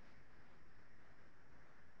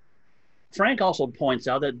 Frank also points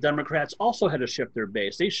out that Democrats also had to shift their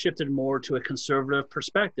base. They shifted more to a conservative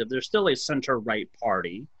perspective. They're still a center-right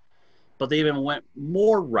party, but they even went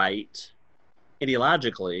more right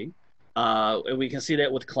ideologically. And we can see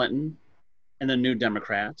that with Clinton and the New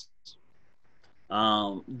Democrats.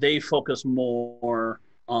 They focus more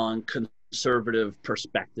on conservative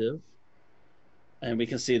perspective. And we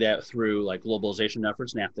can see that through like globalization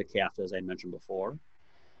efforts, NAFTA, CAFTA, as I mentioned before.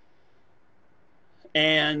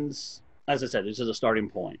 And as I said, this is a starting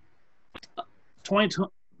point.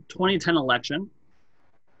 2010 election.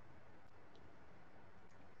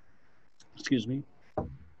 Excuse me.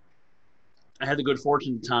 I had the good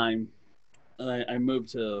fortune time. I moved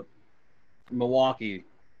to Milwaukee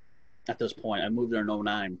at this point. I moved there in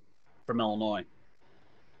 2009 from Illinois.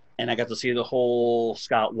 And I got to see the whole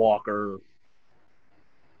Scott Walker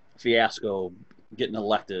fiasco getting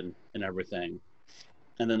elected and everything.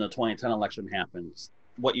 And then the 2010 election happens.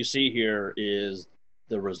 What you see here is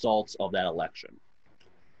the results of that election.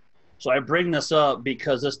 So I bring this up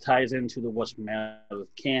because this ties into the what's the matter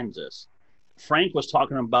with Kansas. Frank was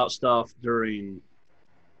talking about stuff during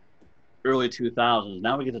early 2000s.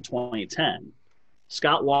 Now we get to 2010.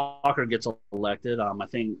 Scott Walker gets elected. I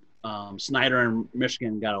think Snyder in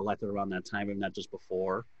Michigan got elected around that time, if not just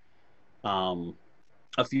before.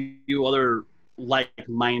 A few other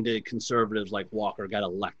like-minded conservatives like Walker got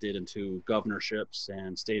elected into governorships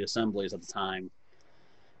and state assemblies at the time.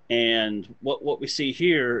 And what we see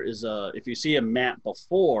here is if you see a map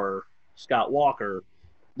before Scott Walker,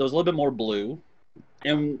 there was a little bit more blue.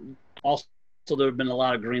 And also there have been a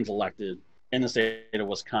lot of Greens elected in the state of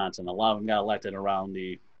Wisconsin. A lot of them got elected around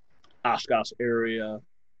the Oshkosh area,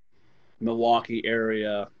 Milwaukee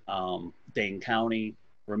area, Dane County,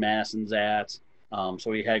 where Madison's at.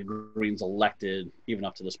 So we had Greens elected even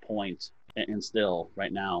up to this point, and still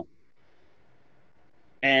right now.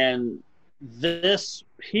 And this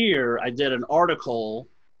here, I did an article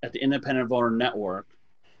at the Independent Voter Network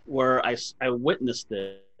where I witnessed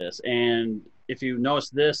this. And if you notice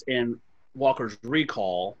this in Walker's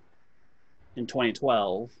recall in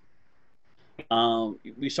 2012,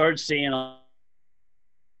 we started seeing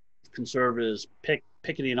conservatives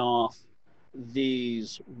picketing off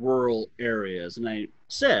these rural areas. And I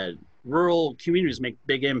said, rural communities make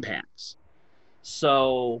big impacts.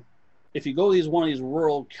 So if you go to one of these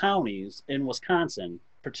rural counties in Wisconsin,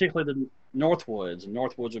 particularly the Northwoods, and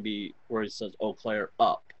Northwoods would be where it says Eau Claire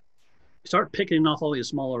up. You start picking off all these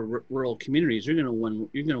smaller rural communities, you're gonna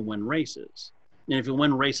win races. And if you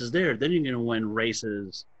win races there, then you're gonna win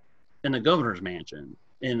races in the governor's mansion,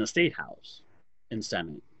 in the state house, in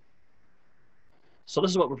Senate. So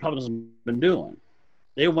this is what Republicans have been doing.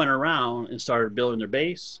 They went around and started building their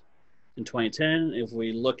base in 2010. If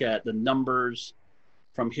we look at the numbers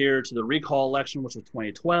from here to the recall election, which was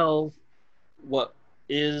 2012, what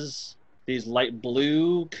is these light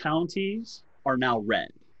blue counties are now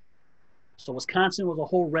red. So Wisconsin was a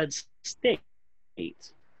whole red state.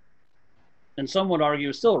 And some would argue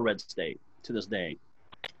it's still a red state to this day,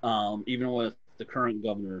 even with the current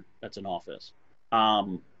governor that's in office.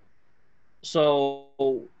 So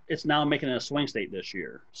it's now making it a swing state this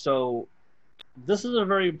year. So this is a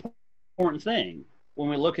very important thing when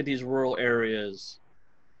we look at these rural areas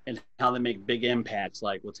and how they make big impacts,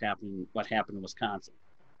 like what happened in Wisconsin.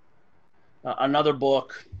 Another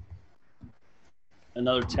book,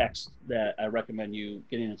 another text that I recommend you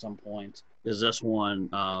getting at some point is this one,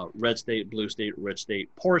 Red State, Blue State, Rich State,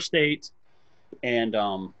 Poor State. And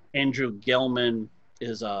Andrew Gelman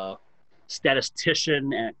is a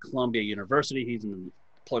statistician at Columbia University. He's in the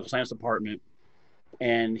political science department.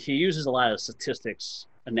 And he uses a lot of statistics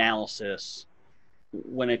analysis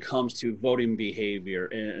when it comes to voting behavior.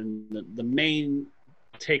 And the main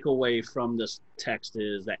takeaway from this text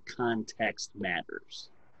is that context matters.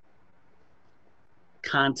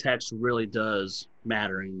 Context really does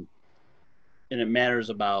matter. And it matters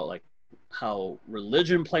about like how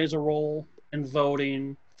religion plays a role in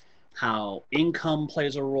voting, how income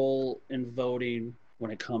plays a role in voting.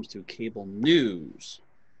 When it comes to cable news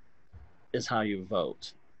is how you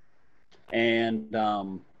vote. And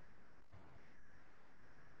no,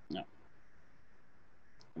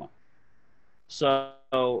 come on. So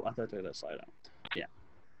I thought I took that slide out. Yeah,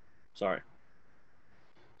 sorry.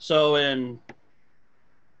 So in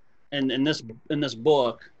this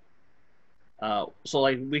book, so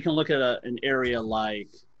like we can look at an area like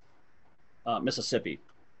Mississippi.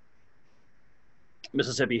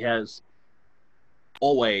 Mississippi has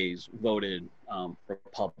always voted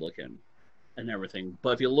Republican and everything.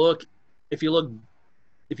 But if you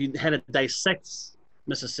had to dissect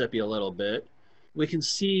Mississippi a little bit, we can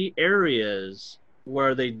see areas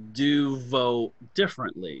where they do vote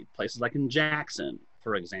differently. Places like in Jackson,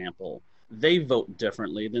 for example, they vote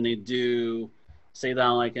differently than they do, say,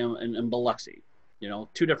 down like in Biloxi, you know,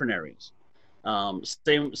 two different areas.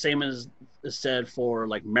 Same as is said for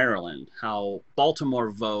like Maryland, how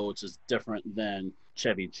Baltimore votes is different than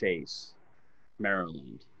Chevy Chase,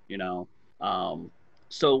 Maryland, you know.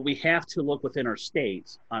 So we have to look within our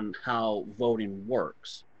states on how voting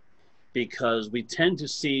works, because we tend to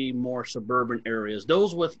see more suburban areas,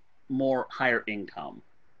 those with more higher income,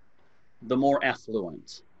 the more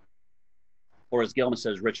affluent, or as Gelman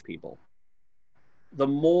says, rich people. The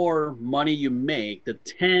more money you make, the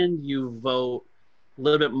tend you vote a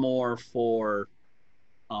little bit more for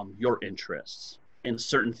your interests. And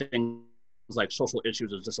certain things like social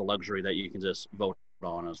issues is just a luxury that you can just vote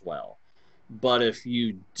on as well. But if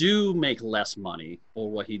you do make less money, or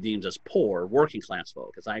what he deems as poor, working class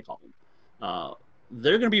folk, as I call them,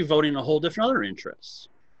 they're going to be voting a whole different other interests.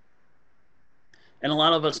 And a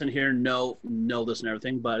lot of us in here know this and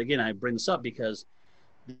everything. But again, I bring this up because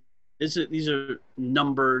these are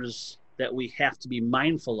numbers that we have to be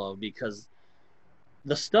mindful of, because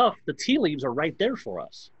the tea leaves are right there for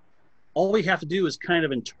us. All we have to do is kind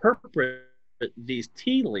of interpret these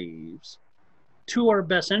tea leaves to our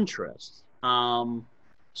best interests.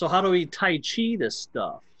 So how do we Tai Chi this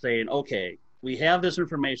stuff? Saying, okay, we have this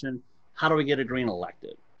information. How do we get a green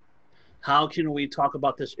elected? How can we talk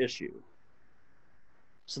about this issue?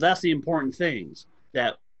 So that's the important things,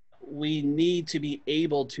 that we need to be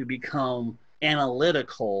able to become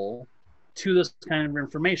analytical to this kind of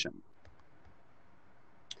information.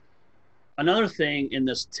 Another thing in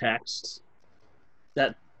this text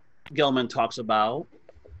that Gelman talks about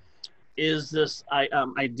is this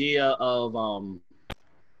idea of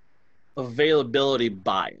availability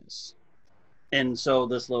bias. And so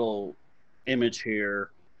this little image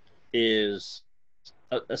here is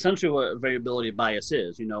essentially what availability bias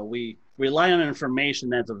is. You know, we rely on information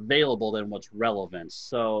that's available than what's relevant.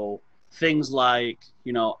 So things like,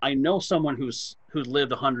 you know, I know someone who's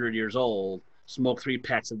lived 100 years old, smoked 3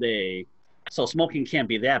 packs a day, so smoking can't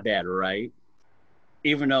be that bad, right?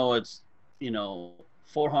 Even though it's, you know,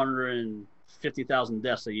 450,000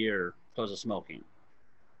 deaths a year because of smoking.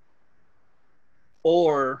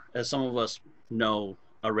 Or, as some of us know,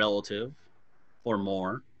 a relative or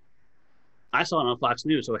more. I saw it on Fox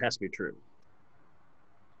News, so it has to be true.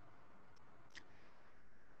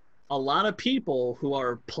 A lot of people who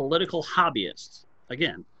are political hobbyists,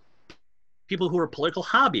 again, people who are political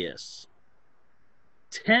hobbyists,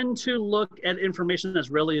 tend to look at information that's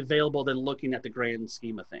really available than looking at the grand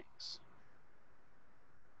scheme of things.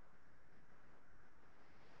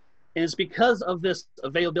 And it's because of this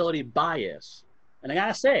availability bias. And I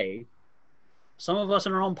gotta say, some of us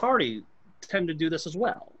in our own party tend to do this as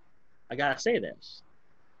well. I gotta say this.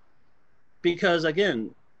 Because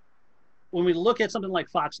again, when we look at something like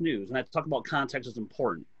Fox News, and I talk about context is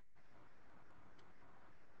important,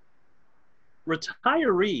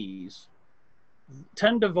 retirees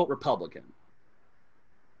tend to vote Republican.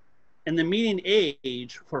 And the median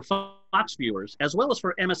age for Fox viewers, as well as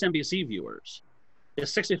for MSNBC viewers,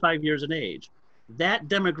 is 65 years in age. That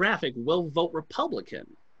demographic will vote Republican.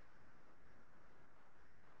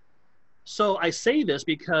 So I say this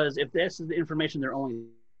because if this is the information they're only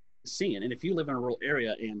seeing, and if you live in a rural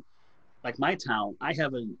area, and like my town, I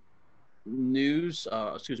have a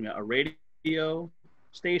a radio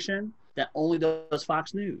station that only does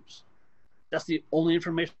Fox News. That's the only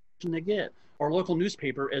information they get. Our local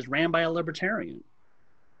newspaper is ran by a libertarian.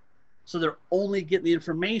 So they're only getting the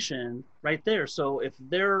information right there. So if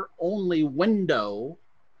their only window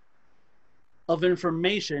of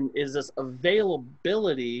information is this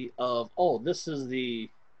availability of, oh, this is the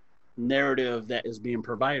narrative that is being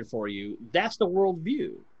provided for you, that's the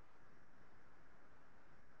worldview.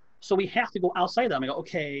 So we have to go outside that and go,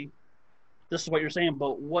 okay, this is what you're saying,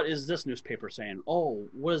 but what is this newspaper saying? Oh,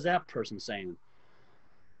 what is that person saying?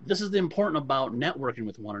 This is the important about networking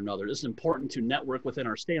with one another. This is important to network within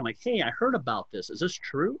our state. I'm like, hey, I heard about this. Is this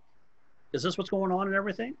true? Is this what's going on and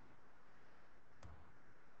everything?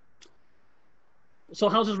 So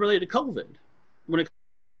how's this related to COVID when it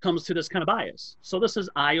comes to this kind of bias? So this is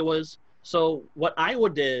Iowa's. So what Iowa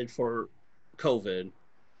did for COVID,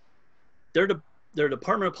 their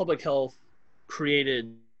Department of Public Health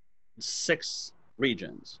created 6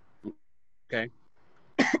 regions, okay?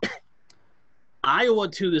 Iowa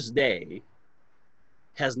to this day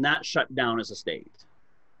has not shut down as a state,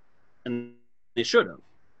 and they should have.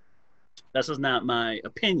 This is not my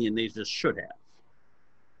opinion, they just should have.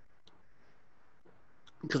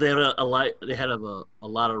 Because they had a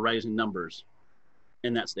lot of rising numbers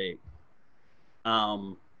in that state.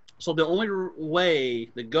 So the only way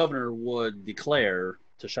the governor would declare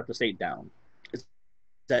to shut the state down is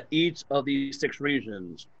that each of these 6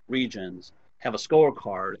 regions have a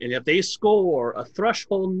scorecard, and if they score a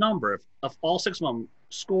threshold number, if all 6 of them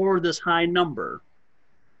score this high number,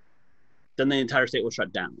 then the entire state will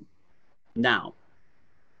shut down. Now,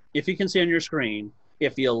 if you can see on your screen,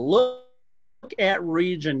 if you look at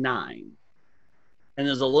Region 9, and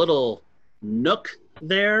there's a little nook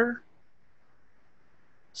there.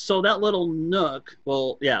 So that little nook,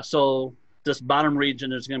 well, yeah, so this bottom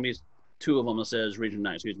region, there's going to be 2 of them that says Region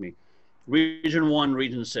 9, excuse me. Region 1,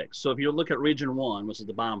 Region 6. So if you look at Region 1, which is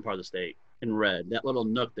the bottom part of the state, in red, that little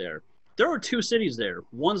nook there are 2 cities there.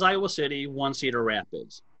 One's Iowa City, one Cedar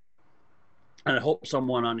Rapids. And I hope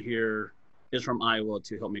someone on here is from Iowa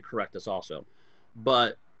to help me correct this also.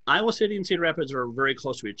 But Iowa City and Cedar Rapids are very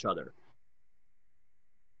close to each other.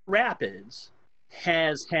 Rapids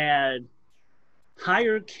has had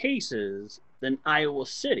higher cases than Iowa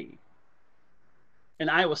City. And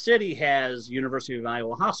Iowa City has University of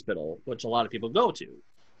Iowa Hospital, which a lot of people go to.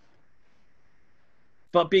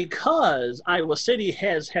 But because Iowa City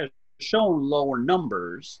has shown lower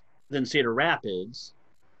numbers than Cedar Rapids,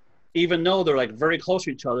 even though they're like very close to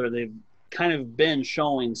each other, they've kind of been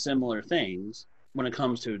showing similar things when it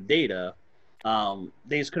comes to data.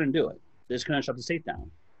 They just couldn't do it. They just couldn't shut the state down.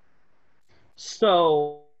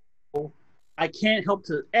 So I can't help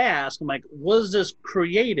to ask, I'm like, was this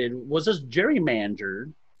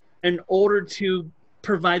gerrymandered in order to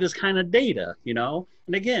provide this kind of data, you know?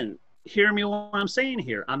 And again, hear me what I'm saying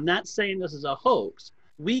here. I'm not saying this is a hoax.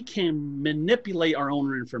 We can manipulate our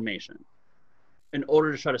own information in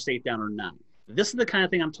order to shut a state down or not. This is the kind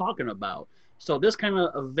of thing I'm talking about. So this kind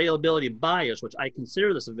of availability bias, which I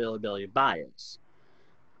consider this availability bias,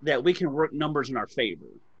 that we can work numbers in our favor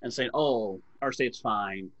and say, oh, our state's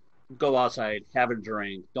fine, go outside, have a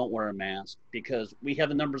drink, don't wear a mask, because we have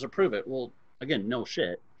the numbers to prove it. Well, again, no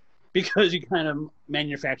shit, because you kind of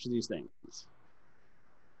manufacture these things.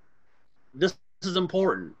 This is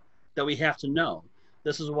important that we have to know.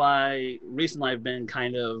 This is why recently I've been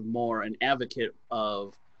kind of more an advocate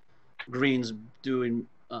of Greens doing,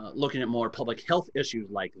 looking at more public health issues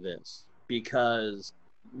like this, because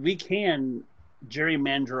we can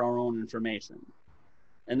gerrymander our own information.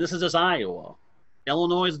 And this is just Iowa.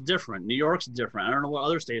 Illinois is different. New York's different. I don't know what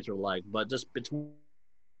other states are like, but just between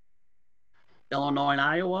Illinois and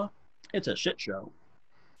Iowa, it's a shit show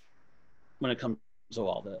when it comes to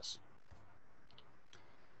all this.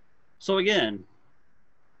 So again,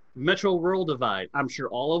 metro-rural divide. I'm sure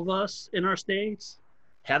all of us in our states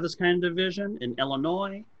have this kind of division. In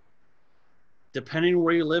Illinois, depending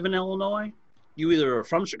where you live in Illinois, you either are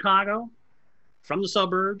from Chicago, from the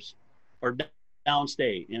suburbs, or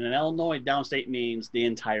downstate. And in Illinois, downstate means the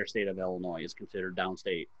entire state of Illinois is considered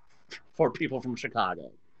downstate for people from Chicago.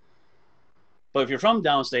 But if you're from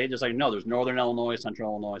downstate, it's like, no, there's northern Illinois,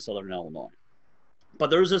 central Illinois, southern Illinois. But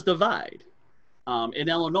there's this divide in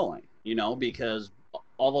Illinois, you know, because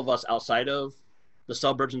all of us outside of the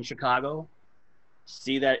suburbs in Chicago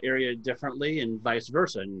see that area differently and vice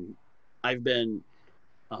versa. And I've been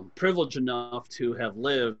privileged enough to have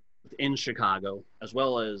lived in Chicago as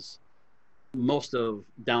well as most of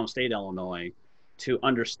downstate Illinois to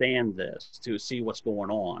understand this, to see what's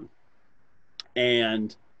going on.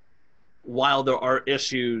 And while there are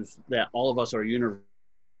issues that all of us are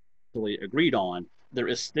universally agreed on, there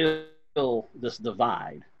is still this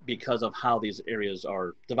divide because of how these areas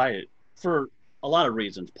are divided for a lot of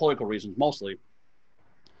reasons, political reasons mostly.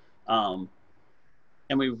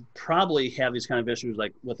 And we probably have these kind of issues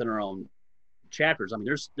like within our own chapters. I mean,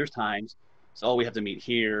 there's times, so we have to meet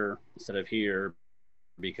here instead of here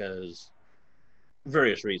because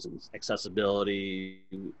various reasons, accessibility,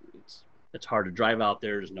 it's hard to drive out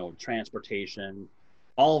there, there's no transportation,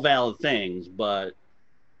 all valid things, but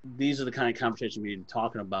these are the kind of conversations we're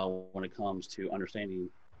talking about when it comes to understanding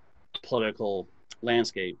political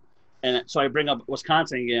landscape. And so I bring up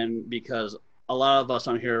Wisconsin again because a lot of us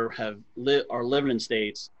on here are living in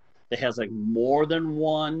states that has like more than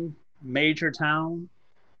one major town.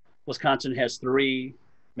 Wisconsin has 3,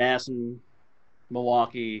 Madison,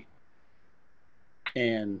 Milwaukee,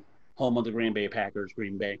 and home of the Green Bay Packers,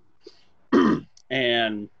 Green Bay.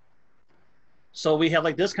 And so we have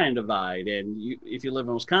like this kind of divide. And if you live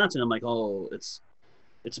in Wisconsin, I'm like, oh, it's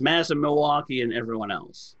Madison, Milwaukee, and everyone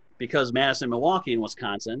else. Because Madison, Milwaukee, and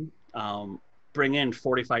Wisconsin bring in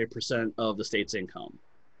 45% of the state's income,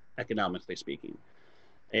 economically speaking.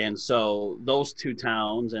 And so those 2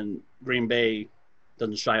 towns, and Green Bay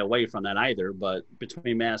doesn't shy away from that either, but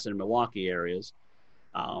between Madison and Milwaukee areas,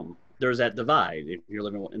 there's that divide. If you're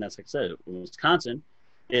living, and that's like I said, in Wisconsin,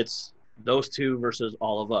 it's those two versus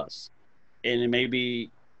all of us. And it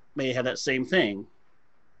may have that same thing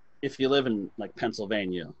if you live in like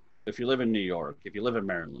Pennsylvania, if you live in New York, if you live in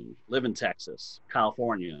Maryland, live in Texas,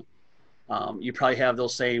 California, you probably have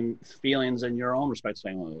those same feelings in your own respective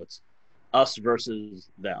family. It's us versus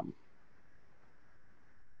them.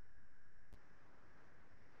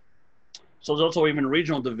 So there's also even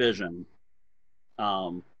regional division.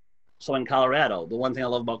 So in Colorado, the one thing I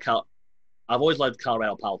love about I've always loved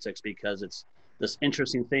Colorado politics because it's this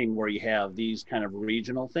interesting thing where you have these kind of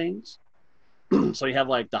regional things. So you have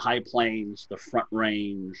like the High Plains, the Front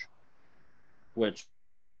Range, which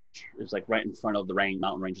is like right in front of the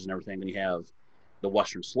mountain ranges and everything. Then you have the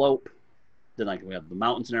Western Slope. Then like we have the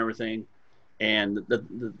mountains and everything. And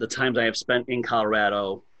the times I have spent in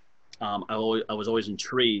Colorado, I was always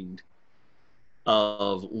intrigued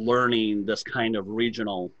of learning this kind of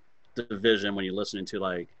regional division when you're listening to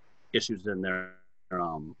like issues in their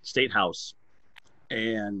state house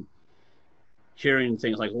and hearing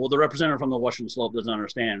things like, well, the representative from the Western Slope doesn't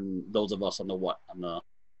understand those of us on the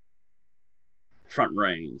Front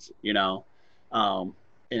Range, you know. And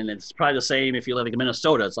it's probably the same if you live in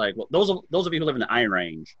Minnesota. It's like, well, those of you who live in the Iron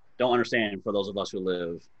Range don't understand for those of us who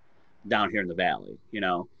live down here in the valley, you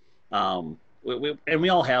know. We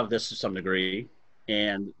all have this to some degree,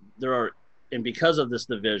 and because of this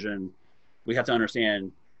division, we have to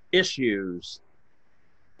understand issues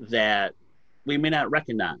that we may not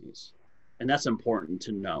recognize, and that's important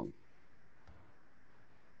to know.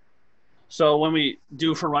 So when we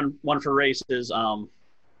do one for races, and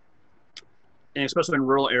especially in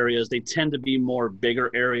rural areas, they tend to be more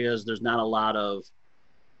bigger areas. There's not a lot of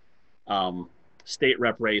state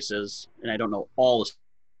rep races, and I don't know all the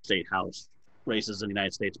state house races in the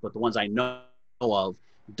United States, but the ones I know of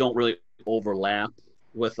don't really overlap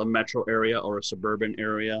with a metro area or a suburban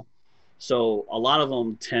area. So a lot of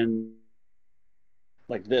them tend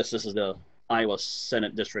like this. This is the Iowa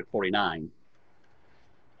Senate District 49.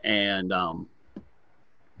 And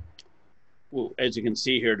as you can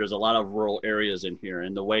see here, there's a lot of rural areas in here,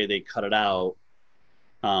 and the way they cut it out,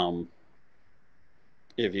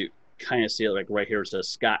 if you kind of see it like right here, it says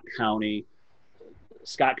Scott County.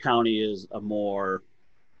 Scott County is a more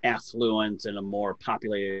affluent and a more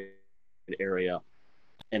populated area,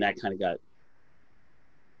 and that kind of got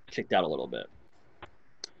kicked out a little bit.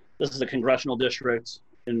 This is a congressional district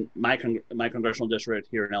in my congressional district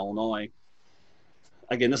here in Illinois.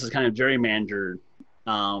 Again, this is kind of gerrymandered.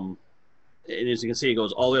 And as you can see, it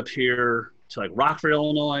goes all the way up here to like Rockford,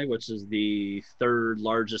 Illinois, which is the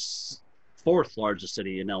fourth largest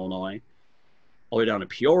city in Illinois, all the way down to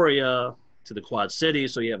Peoria, to the Quad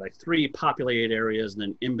Cities. So you have like 3 populated areas, and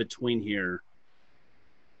then in between here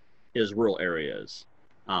is rural areas.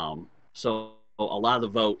 So a lot of the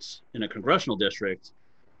votes in a congressional district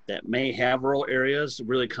that may have rural areas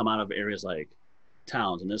really come out of areas like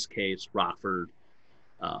towns, in this case, Rockford,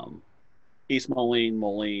 East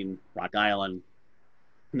Moline, Rock Island,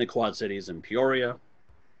 and the Quad Cities and Peoria.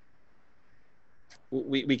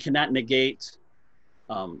 We cannot negate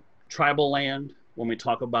tribal land when we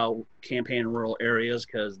talk about campaign in rural areas,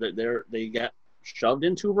 because they get shoved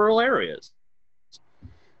into rural areas.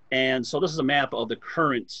 And so this is a map of the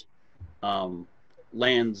current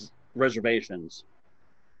lands reservations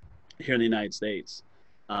here in the United States.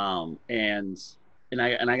 And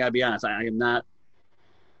I gotta be honest, I am not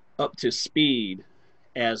up to speed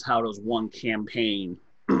as how does one campaign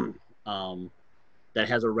that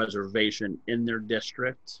has a reservation in their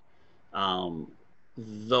district.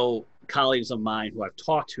 Though colleagues of mine who I've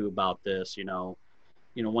talked to about this, you know,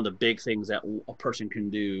 one of the big things that a person can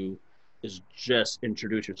do is just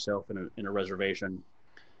introduce yourself in a reservation,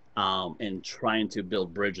 and trying to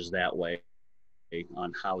build bridges that way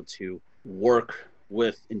on how to work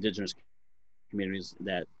with indigenous communities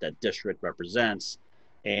that district represents.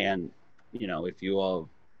 And, you know, if you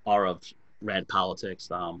are of rad politics,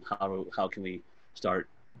 how can we start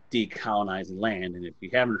decolonizing land? And if you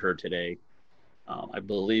haven't heard today, I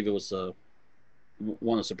believe it was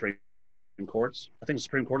one of the Supreme Courts, I think the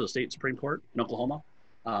Supreme Court, the state Supreme Court in Oklahoma,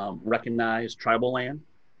 recognized tribal land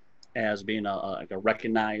as being a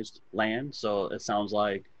recognized land. So it sounds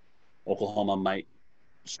like Oklahoma might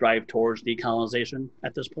strive towards decolonization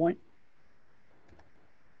at this point.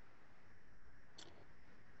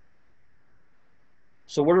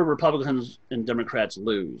 So where do Republicans and Democrats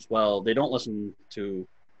lose? Well, they don't listen to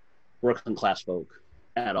working class folk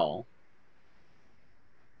at all.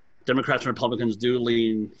 Democrats and Republicans do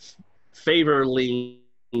lean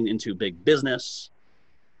into big business.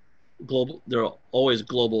 They're always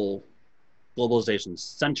global globalization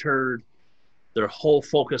centered. Their whole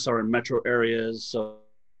focus are in metro areas, so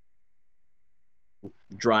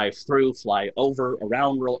drive through, fly over,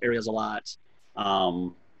 around rural areas a lot.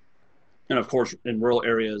 And of course, in rural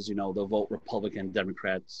areas, they'll vote Republican,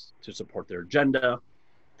 Democrats to support their agenda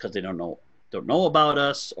because they don't know about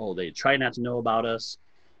us, or they try not to know about us.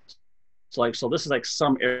 So this is like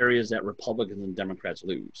some areas that Republicans and Democrats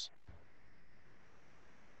lose.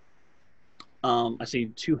 I see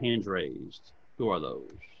 2 hands raised. Who are those?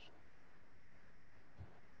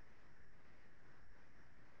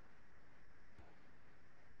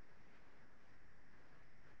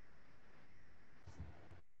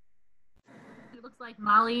 It looks like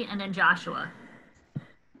Molly and then Joshua.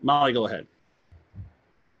 Molly, go ahead.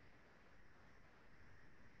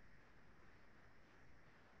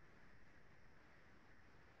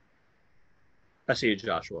 I see you,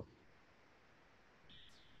 Joshua.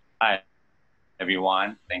 Hi,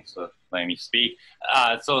 everyone. Thanks for letting me speak.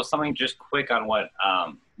 So something just quick on what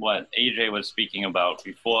AJ was speaking about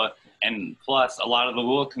before, and plus a lot of the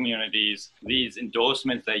rural communities, these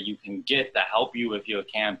endorsements that you can get that help you with your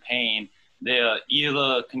campaign, they're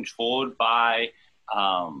either controlled by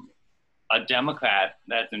a Democrat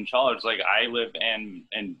that's in charge. Like I live in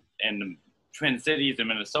the Twin Cities in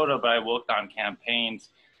Minnesota, but I worked on campaigns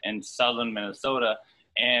in southern Minnesota,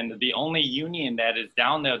 and the only union that is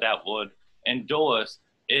down there that would endorse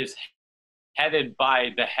is headed by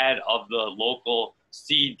the head of the local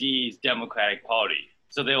CD's Democratic Party.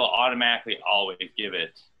 So they will automatically always give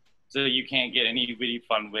it. So you can't get any really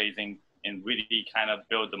fundraising and really kind of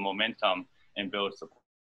build the momentum and build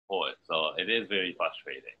support. So it is very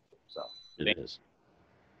frustrating. So it is.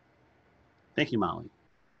 Thank you, Molly.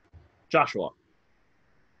 Joshua.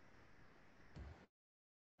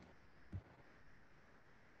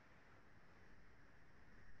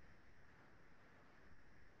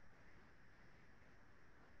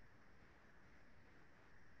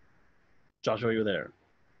 Joshua, are you there?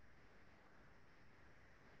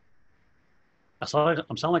 I'm sounding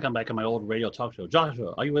like I'm back in my old radio talk show.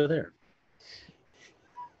 Joshua, are you there?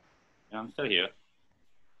 Yeah, I'm still here.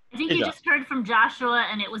 I think you just heard from Joshua,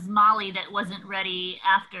 and it was Molly that wasn't ready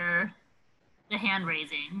after the hand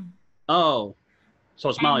raising. Oh, so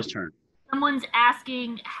it's Molly's turn. Someone's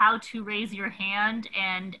asking how to raise your hand,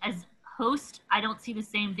 and as host, I don't see the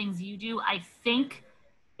same things you do. I think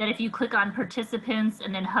that if you click on participants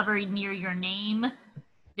and then hover near your name,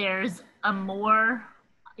 there's a more,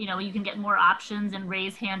 you can get more options, and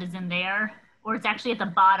raise hand is in there, or it's actually at the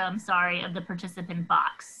bottom, of the participant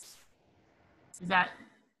box. Is that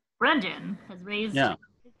Brendan has raised his hand.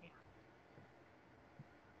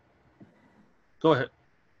 Go ahead.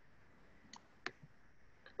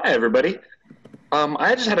 Hi, everybody.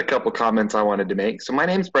 I just had a couple comments I wanted to make. So my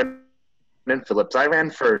name's Brendan Phillips. I ran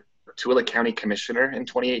for Tooele County Commissioner in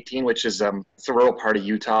 2018, which is it's a rural part of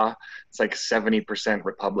Utah. It's like 70%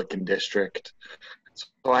 Republican district.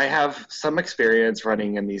 So I have some experience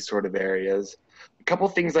running in these sort of areas. A couple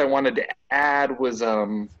things I wanted to add was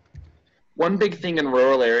one big thing in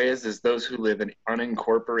rural areas is those who live in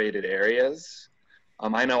unincorporated areas.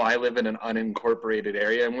 I know I live in an unincorporated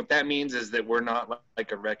area, and what that means is that we're not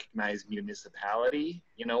like a recognized municipality.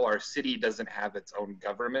 Our city doesn't have its own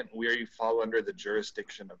government. We fall under the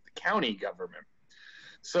jurisdiction of the county government.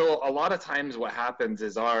 So a lot of times what happens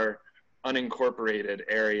is our unincorporated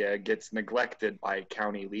area gets neglected by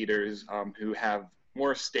county leaders who have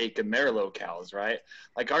more stake in their locales, right?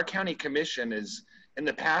 Like our county commission is, in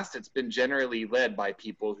the past, it's been generally led by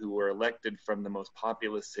people who were elected from the most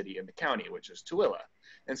populous city in the county, which is Tooele.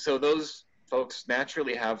 And so those folks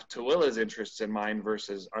naturally have Tooele's interests in mind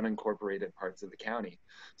versus unincorporated parts of the county.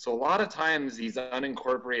 So a lot of times these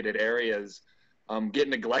unincorporated areas get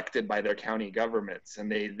neglected by their county governments, and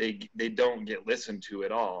they don't get listened to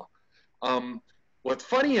at all. What's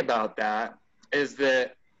funny about that is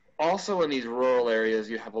that also in these rural areas,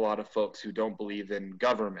 you have a lot of folks who don't believe in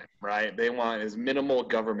government, right? They want as minimal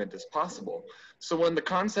government as possible. So when the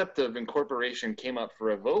concept of incorporation came up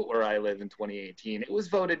for a vote where I live in 2018, it was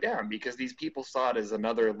voted down because these people saw it as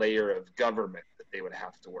another layer of government that they would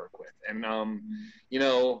have to work with. And,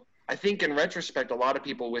 I think in retrospect, a lot of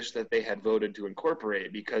people wish that they had voted to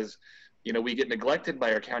incorporate because, we get neglected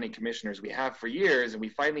by our county commissioners we have for years, and we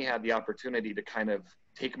finally had the opportunity to kind of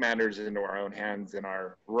take matters into our own hands, and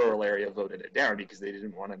our rural area voted it down because they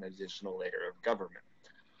didn't want an additional layer of government.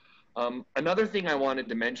 Another thing I wanted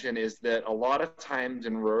to mention is that a lot of times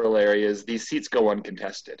in rural areas, these seats go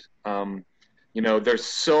uncontested. There's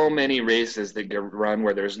so many races that get run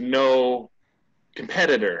where there's no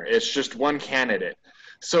competitor. It's just one candidate.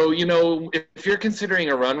 So, if you're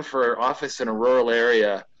considering a run for office in a rural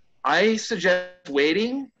area, I suggest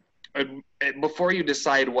waiting before you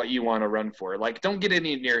decide what you want to run for. Like, don't get it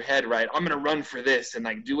in your head, right? I'm going to run for this and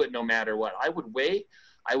like do it no matter what. I would wait.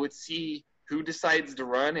 I would see who decides to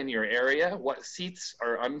run in your area, what seats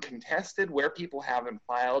are uncontested, where people haven't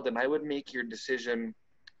filed, and I would make your decision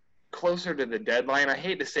closer to the deadline. I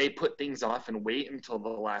hate to say put things off and wait until the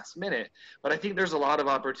last minute, but I think there's a lot of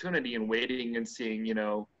opportunity in waiting and seeing, you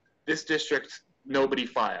know, this district, nobody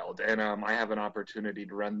filed, and I have an opportunity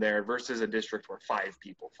to run there versus a district where 5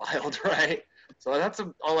 people filed, right? So that's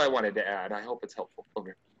all I wanted to add. I hope it's helpful.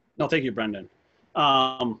 Okay. No, thank you, Brendan.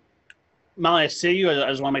 Molly, I see you. I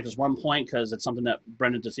just want to make this one point because it's something that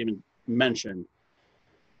Brendan just even mentioned.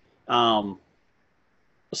 So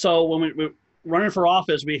when we're running for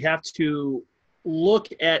office, we have to look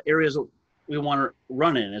at areas that we want to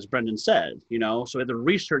run in, as Brendan said, you know, so we have to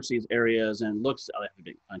research these areas and look, are they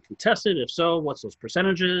being uncontested? If so, what's those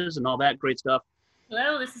percentages and all that great stuff.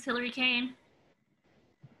 Hello, this is Hillary Kane.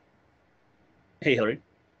 Hey, Hillary.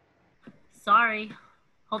 Sorry.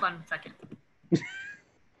 Hold on a second.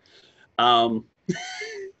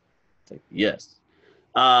 Yes.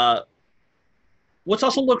 Let's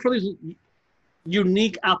also look for these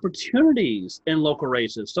unique opportunities in local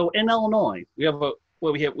races. So in Illinois, we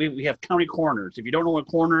have county coroners. If you don't know what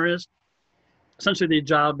a coroner is, essentially the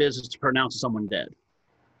job is to pronounce someone dead.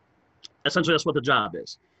 Essentially, that's what the job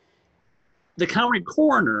is. The county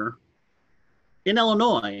coroner in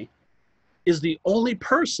Illinois is the only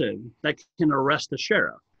person that can arrest the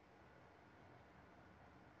sheriff.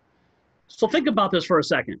 So think about this for a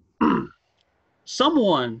second.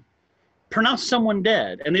 Someone pronounced someone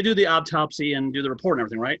dead, and they do the autopsy and do the report and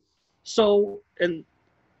everything, right? So in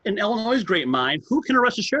Illinois' great mind, who can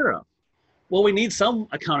arrest a sheriff? Well, we need some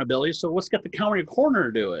accountability, so let's get the county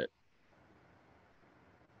coroner to do it.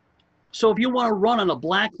 So if you want to run on a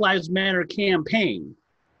Black Lives Matter campaign,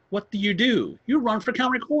 what do? You run for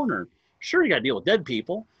county coroner. Sure, you got to deal with dead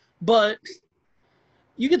people, but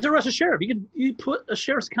you get to arrest a sheriff. You put a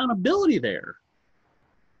sheriff's accountability there.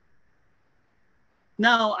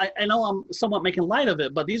 Now, I know I'm somewhat making light of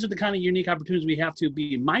it, but these are the kind of unique opportunities we have to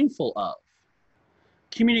be mindful of.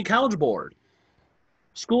 Community college board.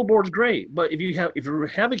 School board's great, but if you have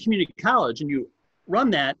a community college and you run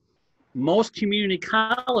that, most community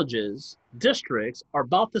colleges, districts, are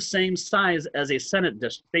about the same size as a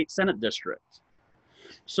state Senate district.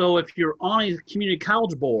 So if you're on a community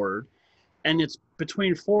college board and it's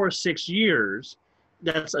between 4 or 6 years,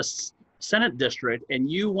 that's a Senate district,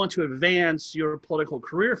 and you want to advance your political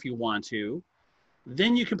career if you want to,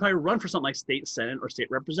 then you can probably run for something like state Senate or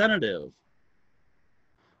state representative.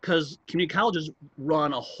 Because community colleges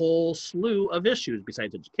run a whole slew of issues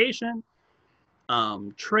besides education,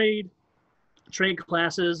 trade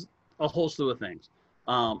classes, a whole slew of things.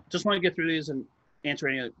 Just want to get through these and answer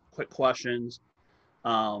any quick questions.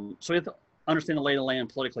 So we have to understand the lay of the land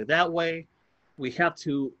politically that way. We have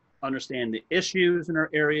to understand the issues in our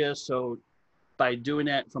area. So by doing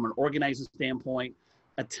that from an organizing standpoint,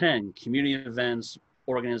 attend community events,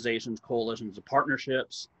 organizations, coalitions, and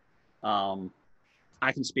partnerships.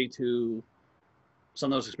 I can speak to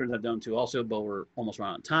some of those experiences I've done too also, but we're almost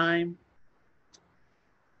around on time.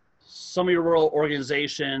 Some of your rural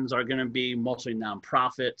organizations are going to be mostly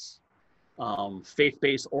nonprofits,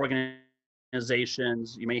 faith-based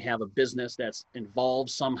organizations. You may have a business that's involved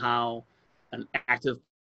somehow, an active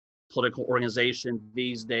political organization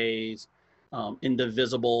these days.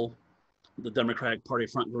 Indivisible, the Democratic Party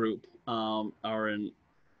Front Group, are in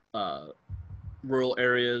rural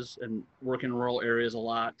areas and work in rural areas a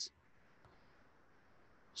lot.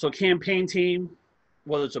 So campaign team,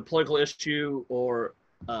 whether it's a political issue or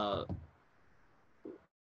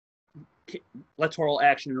electoral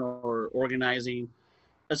action or organizing,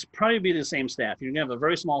 it's probably be the same staff. You're gonna have a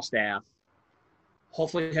very small staff.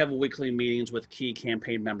 Hopefully have weekly meetings with key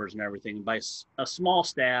campaign members and everything. By a small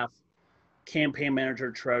staff, campaign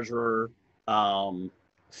manager, treasurer,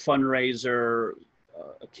 fundraiser,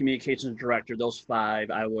 communications director, those 5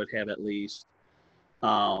 I would have at least.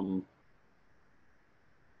 So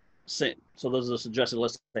those are the suggested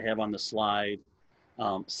lists I have on the slide.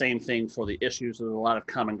 Same thing for the issues. There's a lot of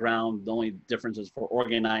common ground. The only difference is for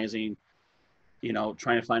organizing, you know,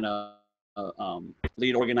 trying to find a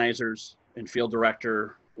lead organizers and field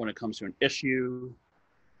director when it comes to an issue.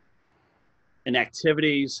 In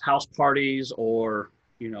activities, house parties, or,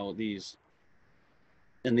 you know,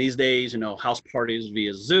 in these days, you know, house parties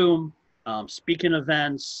via Zoom, speaking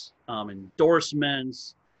events,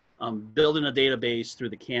 endorsements, building a database through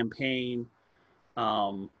the campaign,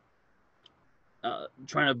 trying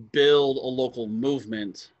to build a local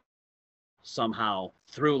movement somehow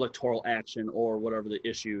through electoral action or whatever the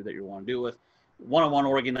issue that you want to do with. One-on-one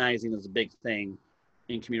organizing is a big thing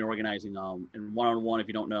in community organizing. And one-on-one, if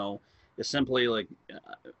you don't know, is simply like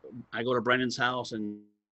I go to Brendan's house and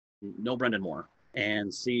know Brendan more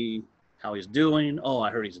and see how he's doing. Oh,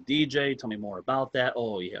 I heard he's a DJ. Tell me more about that.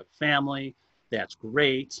 Oh, you have family. That's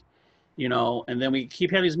great. You know, and then we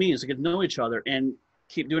keep having these meetings to get to know each other and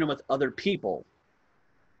keep doing it with other people.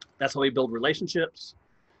 That's how we build relationships,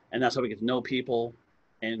 and that's how we get to know people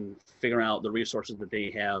and figure out the resources that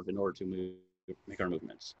they have in order to make our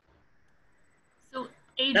movements. So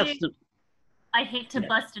AJ, I hate to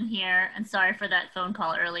bust in here, and sorry for that phone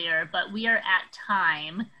call earlier, but we are at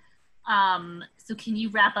time. So can you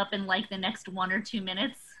wrap up in like the next 1 or 2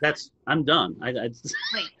 minutes? I'm done.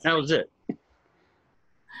 Great. That was it.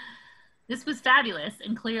 This was fabulous,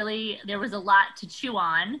 and clearly there was a lot to chew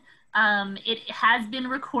on. It has been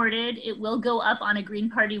recorded. It will go up on a Green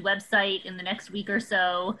Party website in the next week or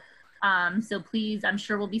so. So please, I'm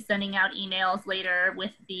sure we'll be sending out emails later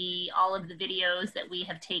with all of the videos that we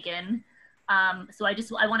have taken. So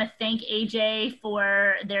I want to thank AJ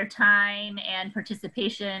for their time and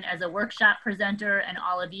participation as a workshop presenter, and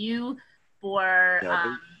all of you for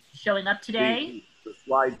showing up today. The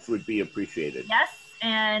slides would be appreciated. Yes,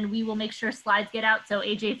 and we will make sure slides get out. So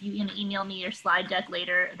AJ, if you can email me your slide deck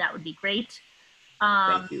later, that would be great.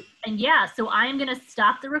 Thank you. And yeah, so I'm going to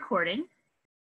stop the recording.